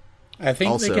 I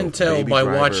think also, they can tell Baby by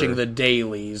Driver, watching the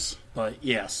dailies, but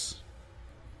yes.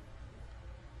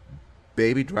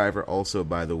 Baby Driver also,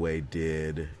 by the way,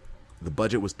 the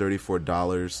budget was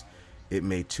 $34. It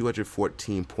made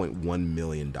 $214.1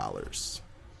 million.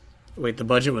 Wait, the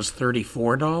budget was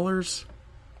 $34?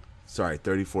 Sorry,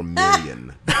 $34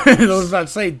 million. I was about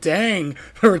to say, dang,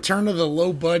 the return of the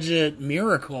low-budget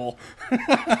miracle.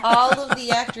 All of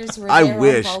the actors were I there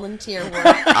wish. on volunteer work.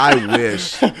 I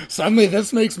wish. Suddenly,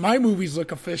 this makes my movies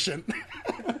look efficient.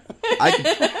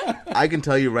 I can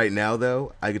tell you right now,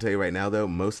 though,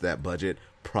 most of that budget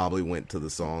probably went to the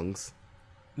songs.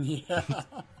 Yeah.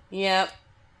 Yep.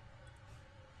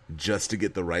 Just to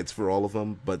get the rights for all of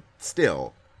them. But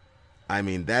still,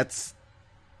 that's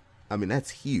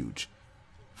huge.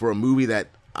 For a movie that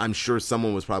I'm sure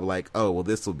someone was probably like, oh, well,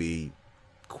 this will be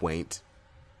quaint.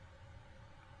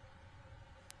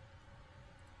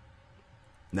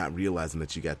 Not realizing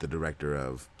that you got the director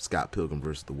of Scott Pilgrim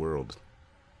vs. the World.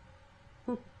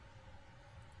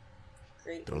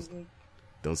 Great movie.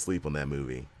 Don't sleep on that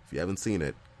movie. If you haven't seen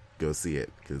it, go see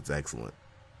it, because it's excellent.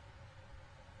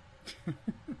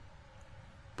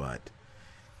 But,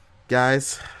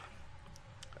 guys,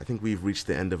 I think we've reached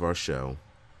the end of our show.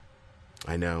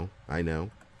 I know.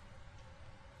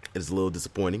 It's a little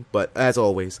disappointing, but as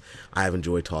always, I have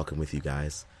enjoyed talking with you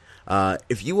guys.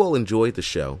 If you all enjoyed the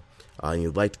show, and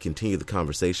you'd like to continue the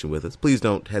conversation with us, please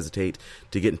don't hesitate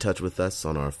to get in touch with us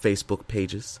on our Facebook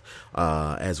pages,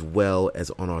 as well as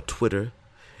on our Twitter,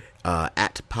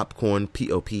 at popcorn,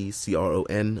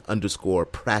 POPCRON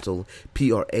 _Prattle,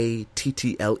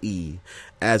 PRATTLE,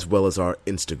 as well as our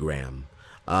Instagram.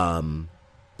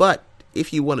 But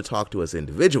if you want to talk to us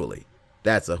individually,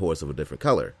 that's a horse of a different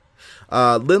color.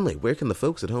 Lindley, where can the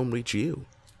folks at home reach you?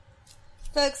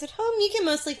 Folks at home, you can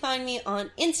mostly find me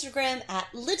on Instagram at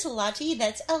Little Lottie,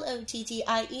 that's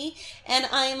LOTTIE, and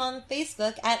I am on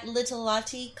Facebook at Little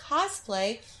Lottie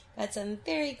Cosplay. Got some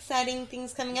very exciting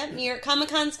things coming up. New York Comic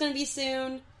Con's going to be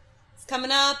soon. It's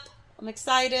coming up. I'm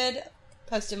excited.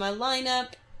 Posted my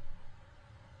lineup.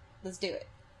 Let's do it.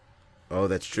 Oh,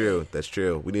 that's true. That's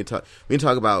true. We need to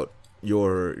talk about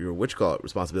your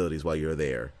responsibilities while you're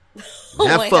there.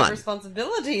 Have fun. I have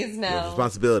responsibilities now. You have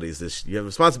responsibilities this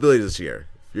year.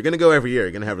 If you're going to go every year,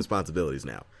 you're going to have responsibilities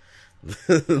now.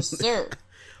 Yes, sir.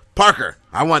 Parker,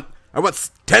 I want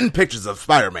 10 pictures of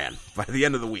Spider-Man by the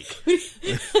end of the week.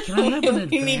 Can I have an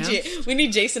advance? We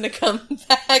need Jason to come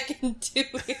back and do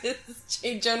his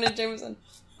J. Jonah Jameson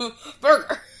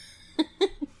burger.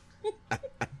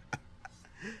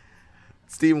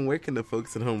 Steven, where can the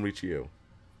folks at home reach you?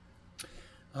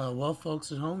 Well,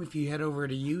 folks at home, if you head over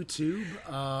to YouTube,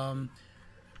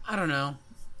 I don't know,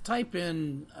 type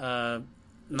in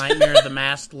Nightmare of the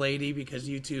Masked Lady, because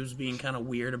YouTube's being kind of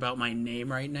weird about my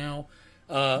name right now.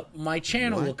 My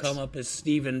channel will come up as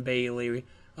Stephen Bailey.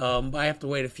 I have to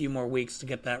wait a few more weeks to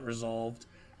get that resolved.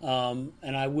 And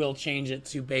I will change it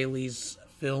to Bailey's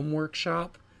Film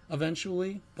Workshop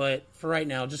eventually. But for right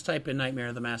now, just type in Nightmare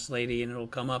of the Masked Lady and it'll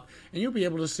come up. And you'll be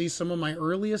able to see some of my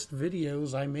earliest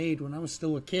videos I made when I was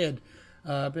still a kid.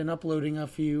 I've been uploading a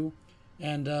few,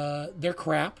 and they're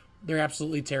crap. They're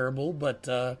absolutely terrible, but,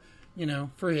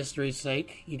 for history's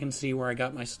sake, you can see where I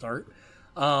got my start.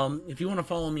 If you want to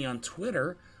follow me on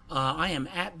Twitter, I am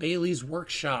at Bailey's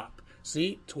Workshop.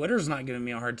 See, Twitter's not giving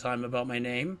me a hard time about my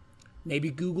name.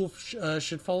 Maybe Google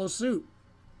should follow suit.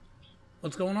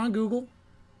 What's going on, Google?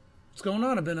 What's going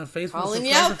on? I've been a faithful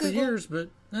subscriber for years, but,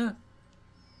 yeah.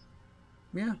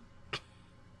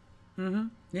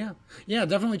 Yeah,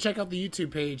 definitely check out the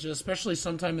YouTube page, especially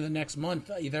sometime in the next month.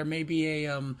 There may be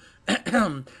a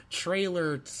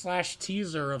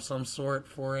trailer/teaser of some sort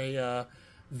for a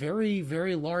very,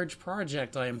 very large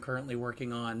project I am currently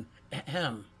working on.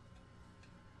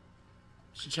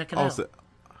 Should check it out.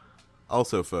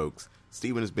 Also, folks,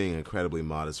 Steven is being incredibly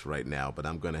modest right now, but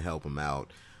I'm going to help him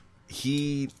out.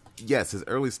 His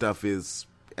early stuff is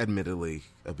admittedly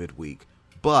a bit weak,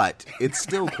 but it's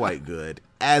still quite good.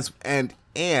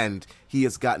 And he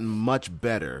has gotten much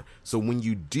better. So when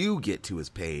you do get to his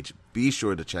page, be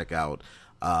sure to check out.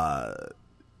 Oh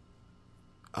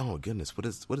goodness, what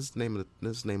is the name of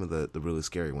the really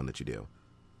scary one that you do?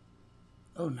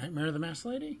 Oh, Nightmare of the Masked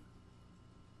Lady?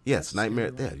 Yes,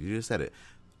 Nightmare. Yeah, you just said it.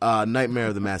 Nightmare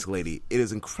of the Masked Lady. It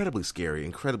is incredibly scary,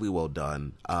 incredibly well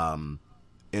done. And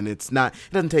it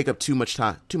doesn't take up too much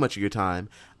of your time.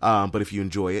 But if you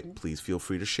enjoy it, please feel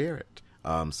free to share it.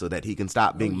 So that he can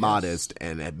stop being modest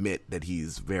and admit that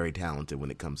he's very talented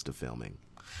when it comes to filming.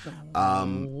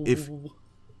 If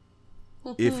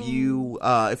you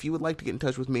would like to get in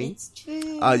touch with me,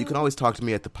 you can always talk to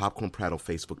me at the Popcorn Prattle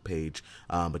Facebook page.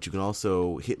 But you can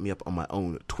also hit me up on my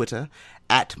own Twitter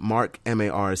at Mark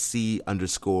 _Leroy.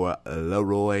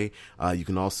 You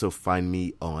can also find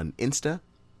me on Insta.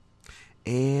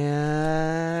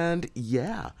 And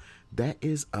yeah, that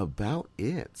is about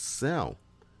it. So,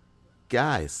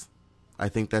 guys, I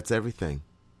think that's everything.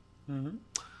 Mm-hmm.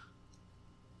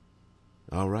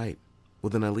 All right. Well,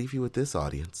 then I leave you with this,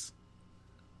 audience.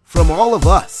 From all of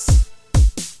us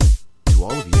to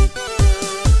all of you,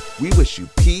 we wish you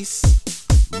peace,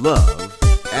 love,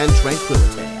 and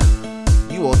tranquility.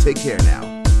 You all take care now.